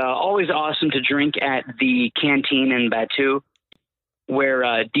 It's always awesome to drink at the canteen in Batu, where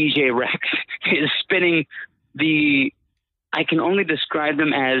DJ Rex is spinning I can only describe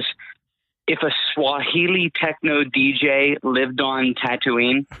them as if a Swahili techno DJ lived on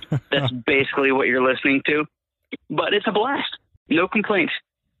Tatooine. That's basically what you're listening to. But it's a blast. No complaints.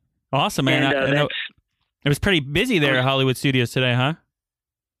 Awesome, man. And, it was pretty busy there at Hollywood Studios today, huh?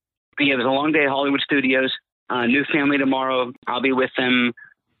 Yeah, it was a long day at Hollywood Studios. New family tomorrow. I'll be with them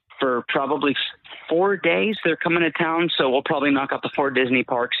for probably 4 days. They're coming to town, so we'll probably knock out the 4 Disney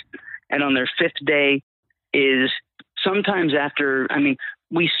parks. And on their 5th day is sometimes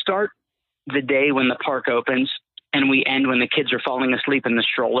we start the day when the park opens, and we end when the kids are falling asleep in the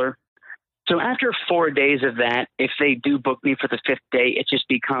stroller. So after 4 days of that, if they do book me for the 5th day, it just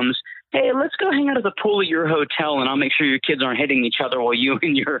becomes, hey, let's go hang out at the pool at your hotel, and I'll make sure your kids aren't hitting each other while you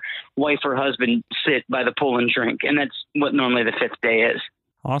and your wife or husband sit by the pool and drink. And that's what normally the 5th day is.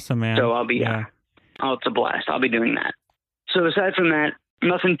 Awesome, man. So I'll be, it's a blast. I'll be doing that. So aside from that,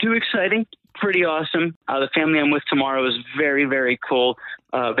 nothing too exciting. Pretty awesome. The family I'm with tomorrow is very, very cool.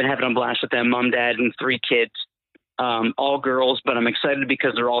 Been having a blast with them, mom, dad, and 3 kids. All girls, but I'm excited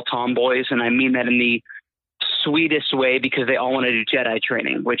because they're all tomboys, and I mean that in the sweetest way because they all want to do Jedi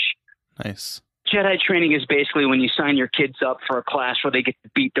training, which nice. Jedi training is basically when you sign your kids up for a class where they get to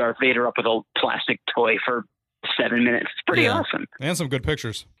beat Darth Vader up with a plastic toy for 7 minutes. It's pretty awesome. And some good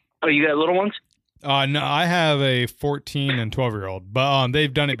pictures. Oh, you got little ones? No, I have a 14 and 12-year-old, but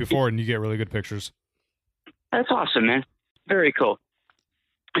they've done it before, and you get really good pictures. That's awesome, man. Very cool.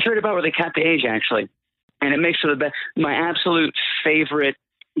 I heard about where they capped the age, actually. And it makes for the best. My absolute favorite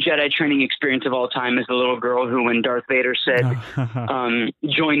Jedi training experience of all time is the little girl who, when Darth Vader said,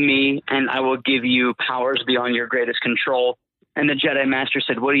 join me and I will give you powers beyond your greatest control. And the Jedi Master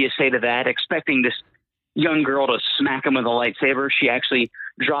said, what do you say to that? Expecting this young girl to smack him with a lightsaber, she actually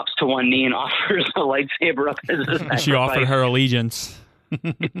drops to one knee and offers a lightsaber up as a sacrifice. She offered her allegiance.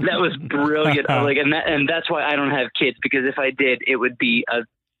 That was brilliant. And that's why I don't have kids, because if I did, it would be a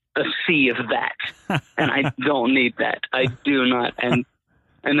sea of that, and I don't need that. I do not. And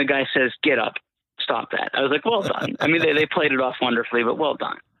the guy says, "Get up, stop that." I was like, "Well done." I mean, they played it off wonderfully, but well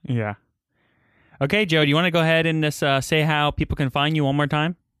done. Yeah. Okay, Joe, do you want to go ahead and just say how people can find you one more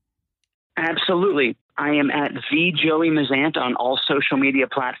time? Absolutely. I am at the Joey Mazant on all social media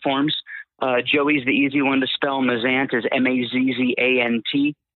platforms. Joey's the easy one to spell. Mazant is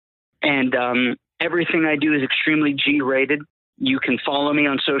Mazzant. And everything I do is extremely G-rated. You can follow me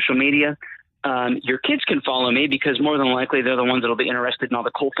on social media. Your kids can follow me because more than likely they're the ones that will be interested in all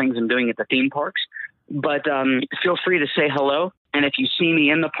the cool things I'm doing at the theme parks. But feel free to say hello. And if you see me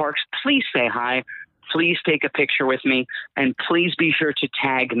in the parks, please say hi. Please take a picture with me. And please be sure to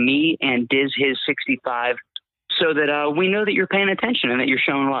tag me and DizHiz65 so that we know that you're paying attention and that you're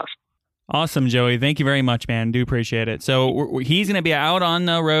showing love. Awesome, Joey. Thank you very much, man. Do appreciate it. So he's going to be out on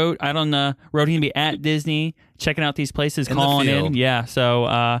the road. He's going to be at Disney, checking out these places, calling in. Yeah.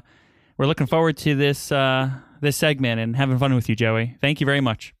 So we're looking forward to this segment and having fun with you, Joey. Thank you very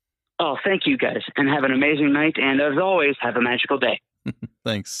much. Oh, thank you, guys. And have an amazing night. And as always, have a magical day.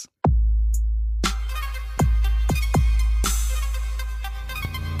 Thanks.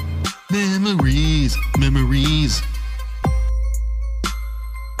 Memories.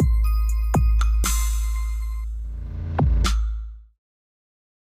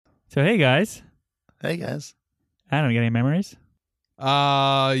 So, hey, guys. Hey, guys. Adam, you got any memories?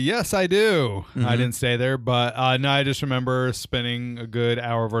 Yes, I do. Mm-hmm. I didn't stay there, but no, I just remember spending a good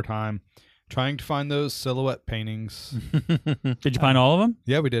hour of our time trying to find those silhouette paintings. Did you find all of them?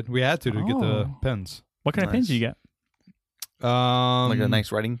 Yeah, we did. We had to get the pens. What kind of pens did you get? Like a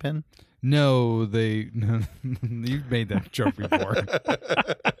nice writing pen? No, you've made that joke before.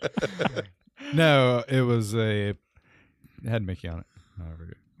 No, it had Mickey on it.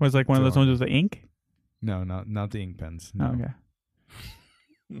 However, was it like one of those ones with the ink? No, not the ink pens. No. Oh, okay.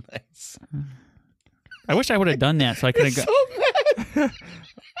 Nice. I wish I would have done that so I could have got. So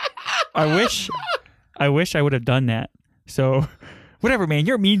I wish I would have done that. So, whatever, man.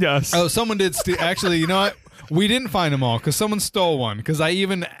 You're mean to us. Oh, someone did actually. You know what? We didn't find them all because someone stole one. Because we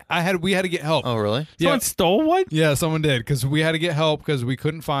had to get help. Oh, really? Someone stole one? Yeah, someone did because we had to get help because we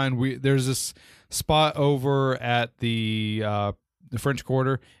couldn't find. There's this spot over at the French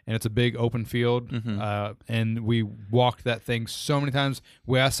Quarter, and it's a big open field. Mm-hmm. And we walked that thing so many times.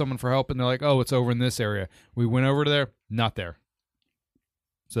 We asked someone for help, and they're like, "Oh, it's over in this area." We went over to there, not there.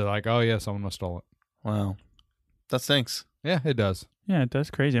 So they're like, "Oh yeah, someone must have stole it." Wow, that stinks. Yeah, it does. Yeah, it does.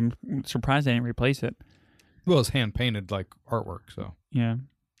 Crazy. I'm surprised they didn't replace it. Well, it's hand painted like artwork. So yeah.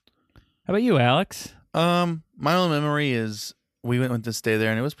 How about you, Alex? My only memory is we went to stay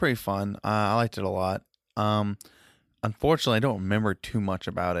there, and it was pretty fun. I liked it a lot. Unfortunately, I don't remember too much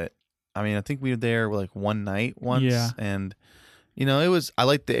about it. I mean, I think we were there like one night once, and I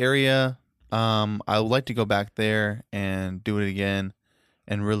liked the area. I would like to go back there and do it again,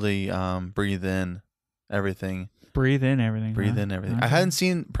 and really breathe in everything. Breathe in everything. Okay. I hadn't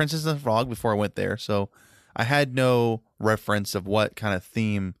seen Princess and the Frog before I went there, so I had no reference of what kind of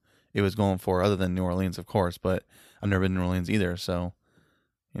theme it was going for, other than New Orleans, of course. But I've never been to New Orleans either, so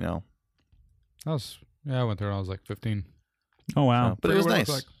I went there when I was like 15. Oh, wow. So, but it was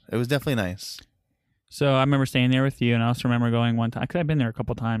nice. It was definitely nice. So I remember staying there with you, and I also remember going one time, because I've been there a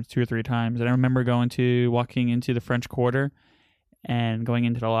couple times, 2 or 3 times, and I remember walking into the French Quarter and going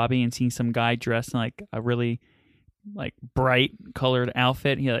into the lobby and seeing some guy dressed in like a really like bright colored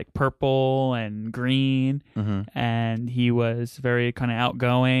outfit. He had like purple and green, and he was very kind of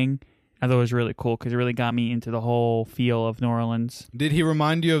outgoing. I thought it was really cool because it really got me into the whole feel of New Orleans. Did he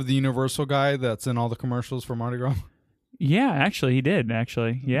remind you of the Universal guy that's in all the commercials for Mardi Gras? Yeah, actually, he did.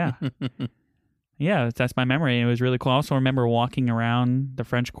 Actually, yeah. Yeah, that's my memory. It was really cool. I also remember walking around the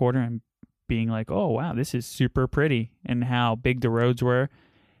French Quarter and being like, oh, wow, this is super pretty, and how big the roads were.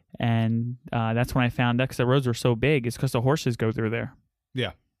 And that's when I found out, because the roads were so big, it's because the horses go through there.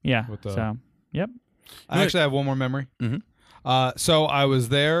 Yeah. Yeah. So, yep. I actually have one more memory. Mm-hmm. So I was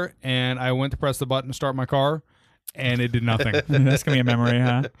there, and I went to press the button to start my car, and it did nothing. That's going to be a memory,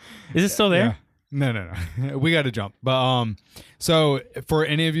 huh? Is it still there? Yeah. No. We got to jump. But so for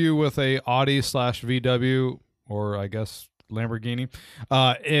any of you with a Audi /VW, or I guess Lamborghini,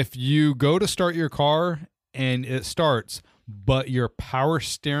 if you go to start your car and it starts, but your power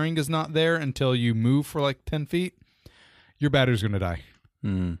steering is not there until you move for like 10 feet, your battery's going to die.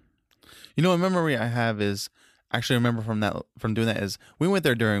 A memory I have is, actually remember from doing that is we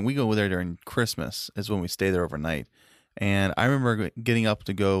go there during Christmas is when we stay there overnight. And I remember getting up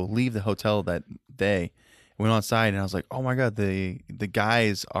to go leave the hotel that day. went outside and I was like, oh my God, the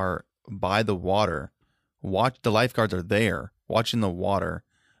guys are by the water. The lifeguards are there watching the water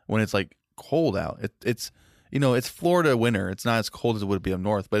when it's like cold out. It's it's Florida winter. It's not as cold as it would be up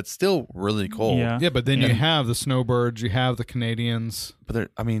north, but it's still really cold. Yeah, but then you have the snowbirds, you have the Canadians. But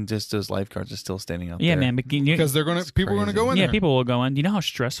just those lifeguards are still standing out there. Yeah, man, because people are going to go in there. Yeah, people will go in. Do you know how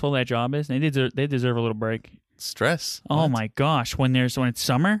stressful that job is? They deserve a little break. Stress. Oh my gosh, when it's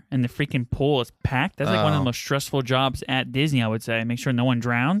summer and the freaking pool is packed, that's like one of the most stressful jobs at Disney, I would say. Make sure no one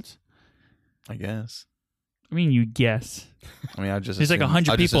drowns. I guess. I mean, you guess. I mean, there's like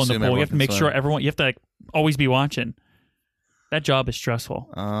 100 people in the pool. You have to make sure everyone. You have to like always be watching. That job is stressful.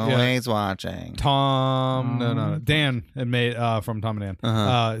 Always watching. Dan from Tom and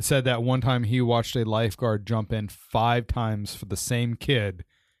Dan said that one time he watched a lifeguard jump in 5 times for the same kid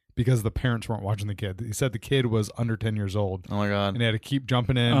because the parents weren't watching the kid. He said the kid was under 10 years old. Oh my God! And he had to keep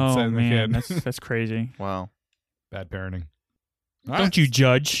jumping in. Oh and man, the kid. that's crazy. Wow, bad parenting. Don't you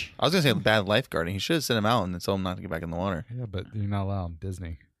judge? I was gonna say bad lifeguarding. He should have sent him out and told him not to get back in the water. Yeah, but you're not allowed.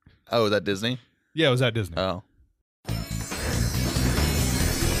 Disney. Oh, is that Disney? Yeah, it was at Disney. Oh.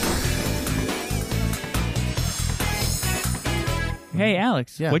 Hey,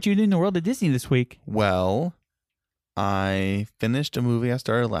 Alex. Yeah. What you do in the world of Disney this week? Well, I finished a movie I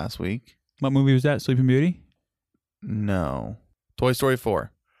started last week. What movie was that? Sleeping Beauty? No. Toy Story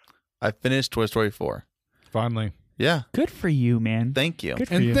 4. I finished Toy Story 4. Finally. Yeah. Good for you, man. Thank you. Good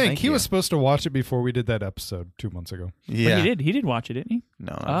for And you. he was supposed to watch it before we did that episode 2 months ago. Yeah. But he did watch it, didn't he?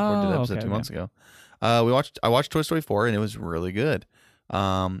 No, not before we did that episode 2 months ago. I watched Toy Story 4 and it was really good.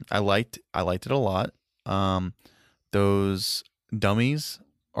 I liked it a lot. Those dummies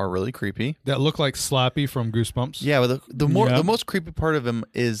are really creepy. That look like Slappy from Goosebumps. Yeah, but the most creepy part of him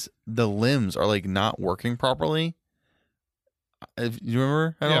is the limbs are like not working properly. You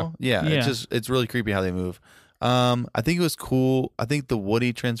remember at all? Yeah. It's really creepy how they move. I think it was cool. I think the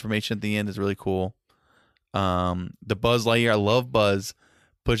Woody transformation at the end is really cool. The Buzz Lightyear, I love Buzz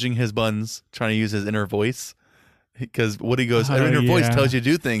pushing his buttons, trying to use his inner voice. Because Woody goes, inner voice tells you to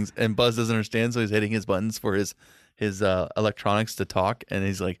do things, and Buzz doesn't understand, so he's hitting his buttons for his electronics to talk, and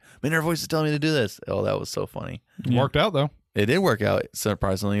he's like, my inner voice is telling me to do this. Oh, that was so funny. It worked out, though. It did work out.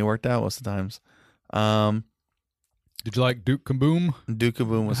 Surprisingly, it worked out most of the times. Did you like Duke Kaboom? Duke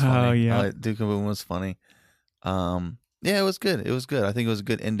Kaboom was funny. Oh, yeah. Duke Kaboom was funny. Yeah, it was good. It was good. I think it was a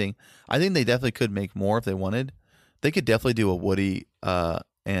good ending. I think they definitely could make more if they wanted. They could definitely do a Woody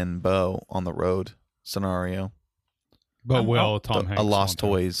and Bo on the road scenario. But Tom Hanks. A Lost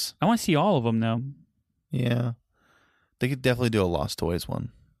Toys. I want to see all of them, though. Yeah. They could definitely do a Lost Toys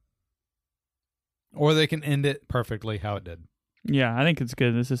one. Or they can end it perfectly how it did. Yeah, I think it's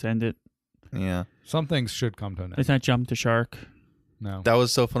good. Let's just end it. Yeah. Some things should come to an end. Let's not jump to shark. No. That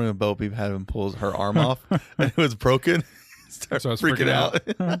was so funny when Bo Peep had him pull her arm off and it was broken. Started freaking out.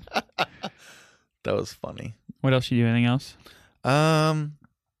 That was funny. What else you do? Anything else? Have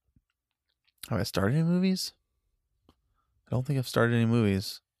I started any movies? I don't think I've started any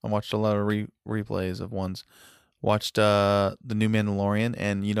movies. I watched a lot of replays of ones. Watched the new Mandalorian,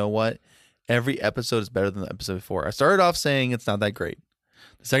 and you know what? Every episode is better than the episode before. I started off saying it's not that great.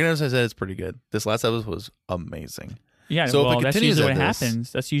 The second episode I said it's pretty good. This last episode was amazing. Yeah, so well, if it that's continues usually what like this,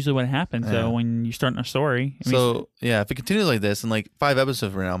 happens. That's usually what happens, though, when you're starting a story. I mean, if it continues like this, in like 5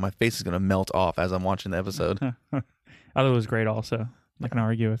 episodes from now, my face is going to melt off as I'm watching the episode. I thought it was great also. I'm not going to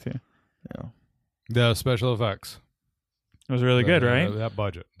argue with you. Yeah. The special effects. It was really good, right? That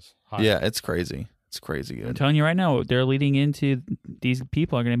budget is high. Yeah, it's crazy. It's crazy good. I'm telling you right now, they're leading into these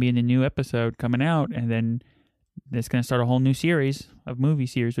people are going to be in the new episode coming out, and then it's going to start a whole new movie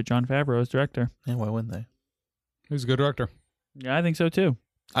series with Jon Favreau as director. Yeah, why wouldn't they? He's a good director. Yeah, I think so too.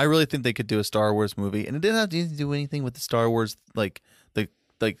 I really think they could do a Star Wars movie, and it didn't have to do anything with the Star Wars, like the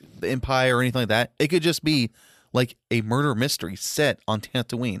Empire or anything like that. It could just be like a murder mystery set on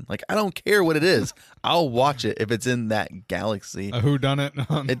Tatooine. Like, I don't care what it is. I'll watch it if it's in that galaxy. A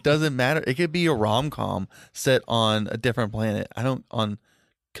whodunit. It doesn't matter. It could be a rom-com set on a different planet. On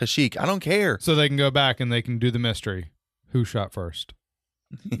Kashyyyk. I don't care. So they can go back and they can do the mystery. Who shot first?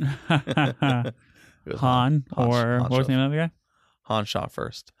 Han, or what was the name of the guy? Han shot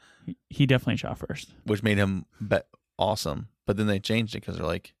first. He definitely shot first. Which made him awesome. But then they changed it because they're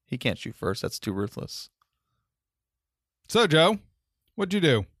like, he can't shoot first. That's too ruthless. So, Joe, what'd you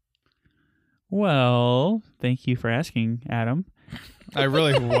do? Well, thank you for asking, Adam. I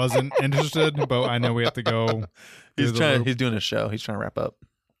really wasn't interested, but I know we have to go. He's doing a show. He's trying to wrap up.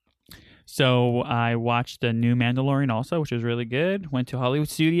 So I watched the new Mandalorian also, which was really good. Went to Hollywood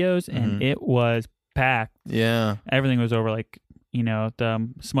Studios, and it was packed. Yeah. Everything was over like the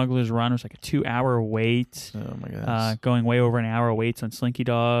Smuggler's Run was like a 2-hour wait. Oh my gosh. Going way over an hour waits on Slinky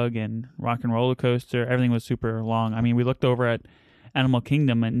Dog and Rock and Roller Coaster. Everything was super long. I mean, we looked over at Animal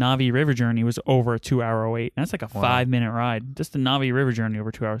Kingdom, and Navi River Journey was over a 2-hour wait. And that's like a 5-minute ride. Just the Navi River Journey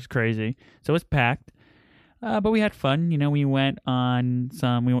over 2 hours is crazy. So it's packed. But we had fun. We went on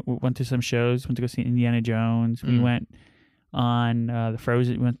we went to some shows. Went to go see Indiana Jones. We went on the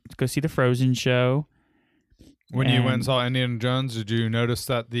Frozen. We went to go see the Frozen show. When you went and saw Indiana Jones, did you notice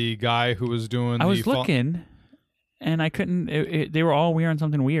that the guy who was doing I was looking, and I couldn't. They were all wearing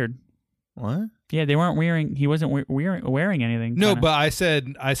something weird. What? Yeah, they weren't wearing. He wasn't wearing anything. No, but I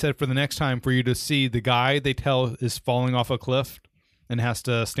said for the next time for you to see the guy they tell is falling off a cliff and has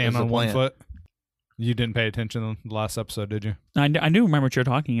to stand on one foot. You didn't pay attention in the last episode, did you? I do remember what you're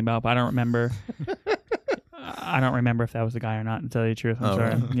talking about, but I don't remember. I don't remember if that was the guy or not. To tell you the truth, I'm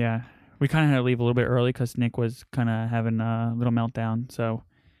sorry. Right. Yeah, we kind of had to leave a little bit early because Nick was kind of having a little meltdown. So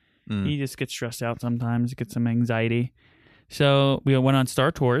he just gets stressed out sometimes, gets some anxiety. So we went on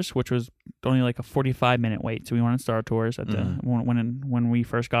Star Tours, which was only like a 45-minute wait. So we went on Star Tours at when we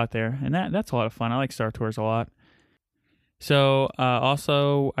first got there, and that's a lot of fun. I like Star Tours a lot. So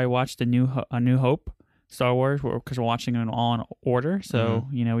also I watched A New Hope, Star Wars, because we're watching them all in order. So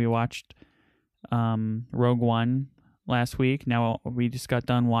we watched Rogue One last week. Now we just got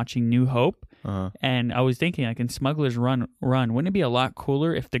done watching New Hope, and I was thinking, like in Smuggler's Run, wouldn't it be a lot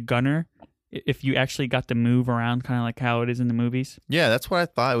cooler if the gunner, if you actually got to move around, kind of like how it is in the movies? Yeah, that's what I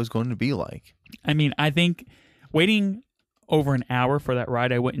thought it was going to be like. I mean, I think waiting over an hour for that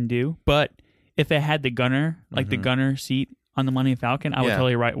ride I wouldn't do, but if it had the gunner, like the gunner seat on the Millennium Falcon, I would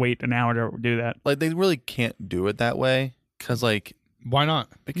totally wait an hour to do that. Like, they really can't do it that way, because, like... Why not?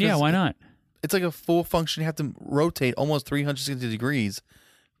 Yeah, why not? It's like a full function. You have to rotate almost 360 degrees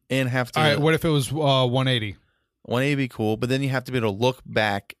and have to... All right, what if it was 180? 180 would be cool, but then you have to be able to look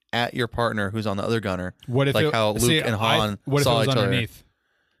back at your partner who's on the other gunner. What if how Luke and Han saw each other? Underneath?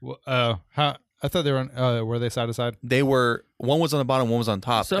 I thought they were on. Were they side to side? They were. One was on the bottom, one was on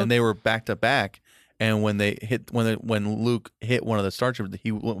top, and they were back to back. And when Luke hit one of the Star Troopers,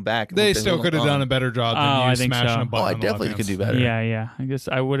 he went back. They still could have done a better job than you smashing a button. Oh, I definitely could do better. Yeah. I guess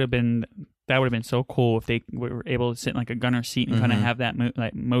that would have been so cool if they were able to sit in like a gunner seat and kind of have that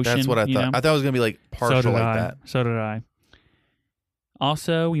motion. That's what I thought. I thought it was gonna be like partial like that. So did I.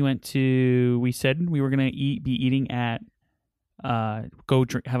 Also, we said we were gonna be eating at have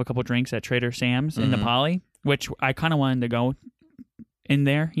a couple drinks at Trader Sam's in the Poly, which I kind of wanted to go in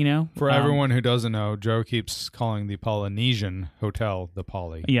there, For everyone who doesn't know, Joe keeps calling the Polynesian Hotel the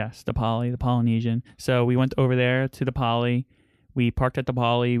Poly. Yes, the Poly, the Polynesian. So we went over there to the Poly. We parked at the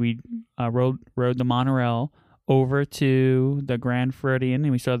Poly. We rode the monorail over to the Grand Floridian,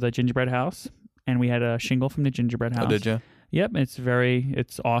 and we saw the gingerbread house. And we had a shingle from the gingerbread house. Oh, did you? Yep,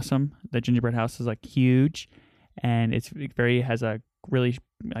 it's awesome. The gingerbread house is like huge, and has a really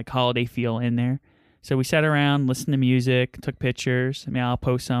like holiday feel in there. So we sat around, listened to music, took pictures. I mean, I'll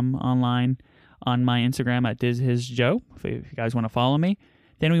post some online on my Instagram at DizHisJoe if you guys want to follow me.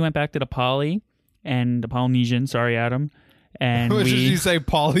 Then we went back to the Poly and the Polynesian. Sorry, Adam. And did you say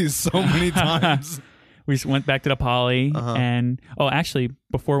Poly so many times? We went back to the Poly, and actually,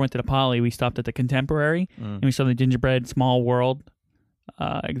 before we went to the Poly, we stopped at the Contemporary, and we saw the gingerbread Small World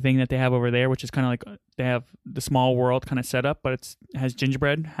thing that they have over there, which is kind of like they have the Small World kind of set up, but it has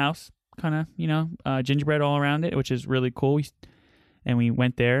gingerbread house kind of, gingerbread all around it, which is really cool. And we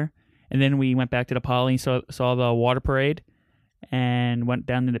went there, and then we went back to the Poly, saw the water parade, and went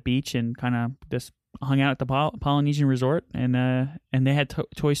down to the beach and kind of just hung out at the Polynesian Resort, and they had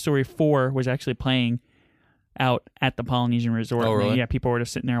Toy Story 4 was actually playing out at the Polynesian Resort. Oh, really? Yeah, people were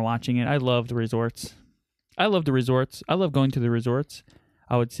just sitting there watching it. I love the resorts. I love going to the resorts,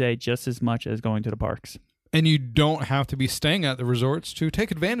 I would say, just as much as going to the parks. And you don't have to be staying at the resorts to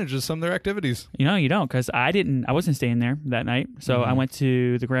take advantage of some of their activities. You don't, because I wasn't staying there that night. So I went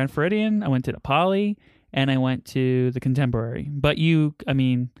to the Grand Floridian, I went to the Poly, and I went to the Contemporary. But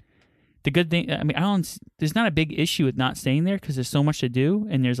the good thing, there's not a big issue with not staying there because there's so much to do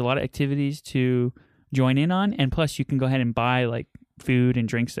and there's a lot of activities to join in on. And plus, you can go ahead and buy like food and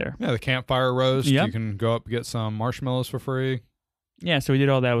drinks there. Yeah, the campfire roast. Yep. You can go up and get some marshmallows for free. Yeah, so we did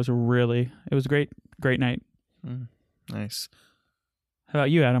all that. It was a great night. Nice. How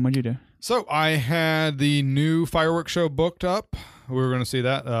about you, Adam? What'd you do? So I had the new fireworks show booked up. We were going to see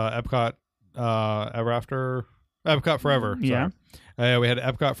that Epcot Epcot Forever. Yeah. We had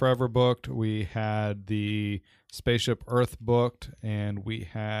Epcot Forever booked. We had the Spaceship Earth booked, and we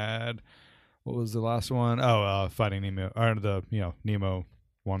had, what was the last one? Finding Nemo, or the Nemo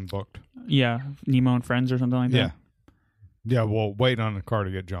one booked. Yeah, Nemo and Friends or something like that. Yeah. Yeah, well, waiting on the car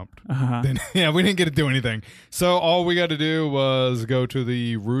to get jumped. Uh-huh. Then, yeah, we didn't get to do anything. So all we got to do was go to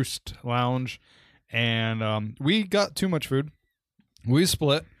the Roost Lounge, and we got too much food. We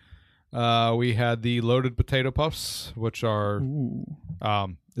split. We had the loaded potato puffs, which are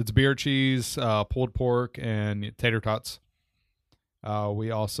it's beer cheese, pulled pork, and tater tots. We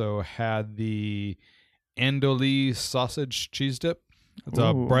also had the andouille sausage cheese dip. It's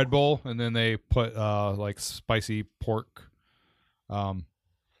a bread bowl, and then they put like spicy pork. It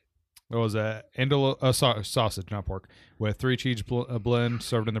was a sausage, not pork, with 3 cheese blend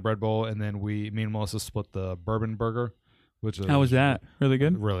served in the bread bowl, and then me and Melissa split the bourbon burger. Which is how was that? Really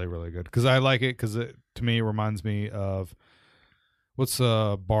good? Really, really good. Because I like it because it, to me, reminds me of what's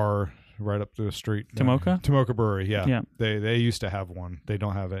a bar right up the street? Tomoka? Tomoka Brewery, yeah. Yeah. They used to have one. They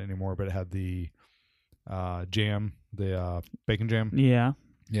don't have it anymore, but it had the jam, the bacon jam. Yeah.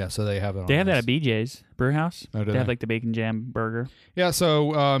 Yeah, so they have it on They have that this. at BJ's Brew House. Oh, do They have they? like the bacon jam burger. Yeah,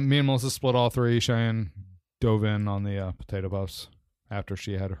 so me and Melissa split all 3. Cheyenne dove in on the potato puffs after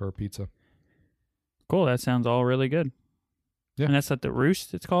she had her pizza. Cool. That sounds all really good. Yeah. And that's at the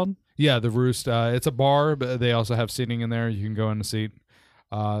Roost, it's called? Yeah, the Roost. It's a bar, but they also have seating in there. You can go in the seat.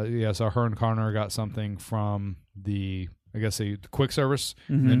 So her and Connor got something from the quick service,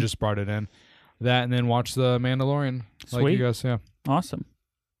 and then just brought it in. That, and then watch The Mandalorian. Sweet. Like you guys, yeah. Awesome.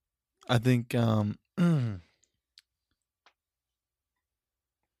 I think the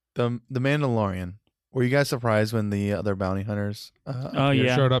Mandalorian. Were you guys surprised when the other bounty hunters?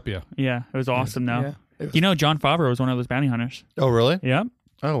 Yeah. Showed up, yeah. Yeah, it was awesome, though. Yeah. You know, Jon Favreau was one of those bounty hunters. Oh, really? Yep.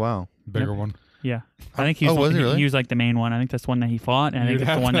 Oh, wow. Bigger one. Yeah. I think he was, was he really? He was like the main one. I think that's the one that he fought, and I think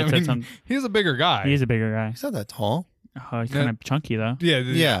it's the one that said something. He's a bigger guy. He's a bigger guy. He's not that tall. Oh, he's kind of chunky, though.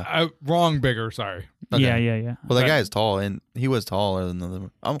 Yeah. Wrong bigger, sorry. Okay. Yeah. Well, that guy is tall, and he was taller than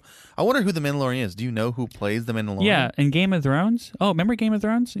the other. I wonder who the Mandalorian is. Do you know who plays the Mandalorian? Yeah, in Game of Thrones. Oh, remember Game of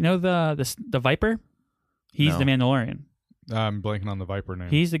Thrones? You know the Viper? He's No. the Mandalorian. I'm blanking on the Viper name.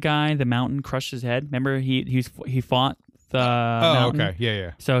 He's the guy the mountain crushed his head. Remember he fought the mountain? Okay.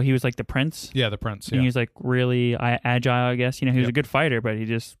 Yeah. So he was like the prince. Yeah, the prince, And he was like really agile, I guess. You know, he was a good fighter, but he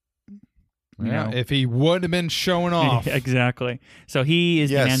just you know. If he would have been showing off. Exactly. So he is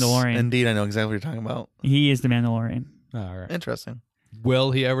Yes, the Mandalorian. Indeed, I know exactly what you're talking about. He is the Mandalorian. All right. Interesting.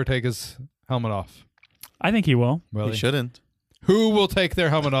 Will he ever take his helmet off? I think he will. Will He shouldn't. Who will take their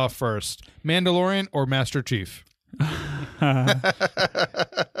helmet off first? Mandalorian or Master Chief?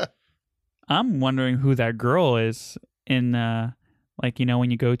 I'm wondering who that girl is in like, you know, when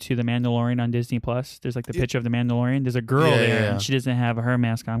you go to the Mandalorian on Disney Plus, there's like the picture of the Mandalorian. There's a girl there, and she doesn't have her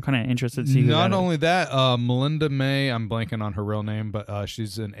mask on. I'm kind of interested to see who Not that only that, Melinda May, I'm blanking on her real name, but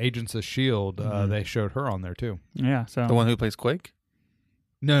she's in Agents of S.H.I.E.L.D. They showed her on there, too. is. Yeah, so The one who plays Quake?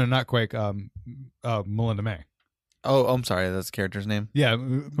 No, not Quake. Melinda May. Oh, I'm sorry. That's the character's name? Yeah,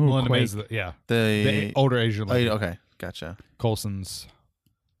 Melinda May is Quake. the older Asian lady. Okay, gotcha. Coulson's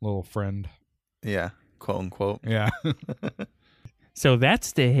little friend. Yeah, quote unquote. Yeah. So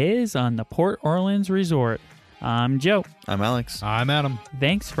that's the His on the Port Orleans Resort. I'm Joe. I'm Alex. I'm Adam.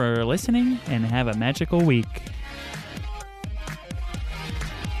 Thanks for listening, and have a magical week.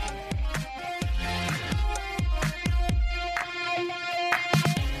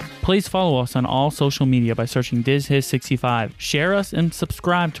 Please follow us on all social media by searching DizHiz65. Share us and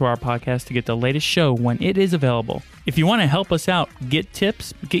subscribe to our podcast to get the latest show when it is available. If you want to help us out, get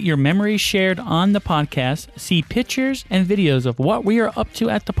tips, get your memories shared on the podcast, see pictures and videos of what we are up to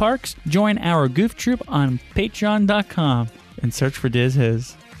at the parks, join our goof troop on patreon.com and search for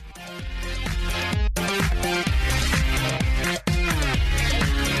DizHiz.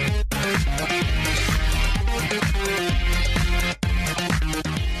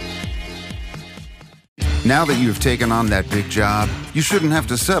 Now that you've taken on that big job, you shouldn't have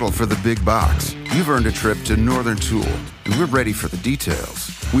to settle for the big box. You've earned a trip to Northern Tool, and we're ready for the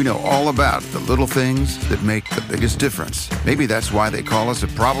details. We know all about the little things that make the biggest difference. Maybe that's why they call us a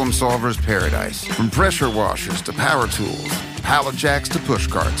problem solver's paradise. From pressure washers to power tools, pallet jacks to push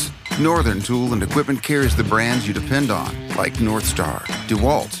carts, Northern Tool and Equipment carries the brands you depend on, like North Star,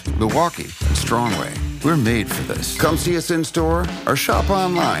 DeWalt, Milwaukee, and Strongway. We're made for this. Come see us in store or shop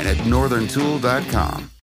online at northerntool.com.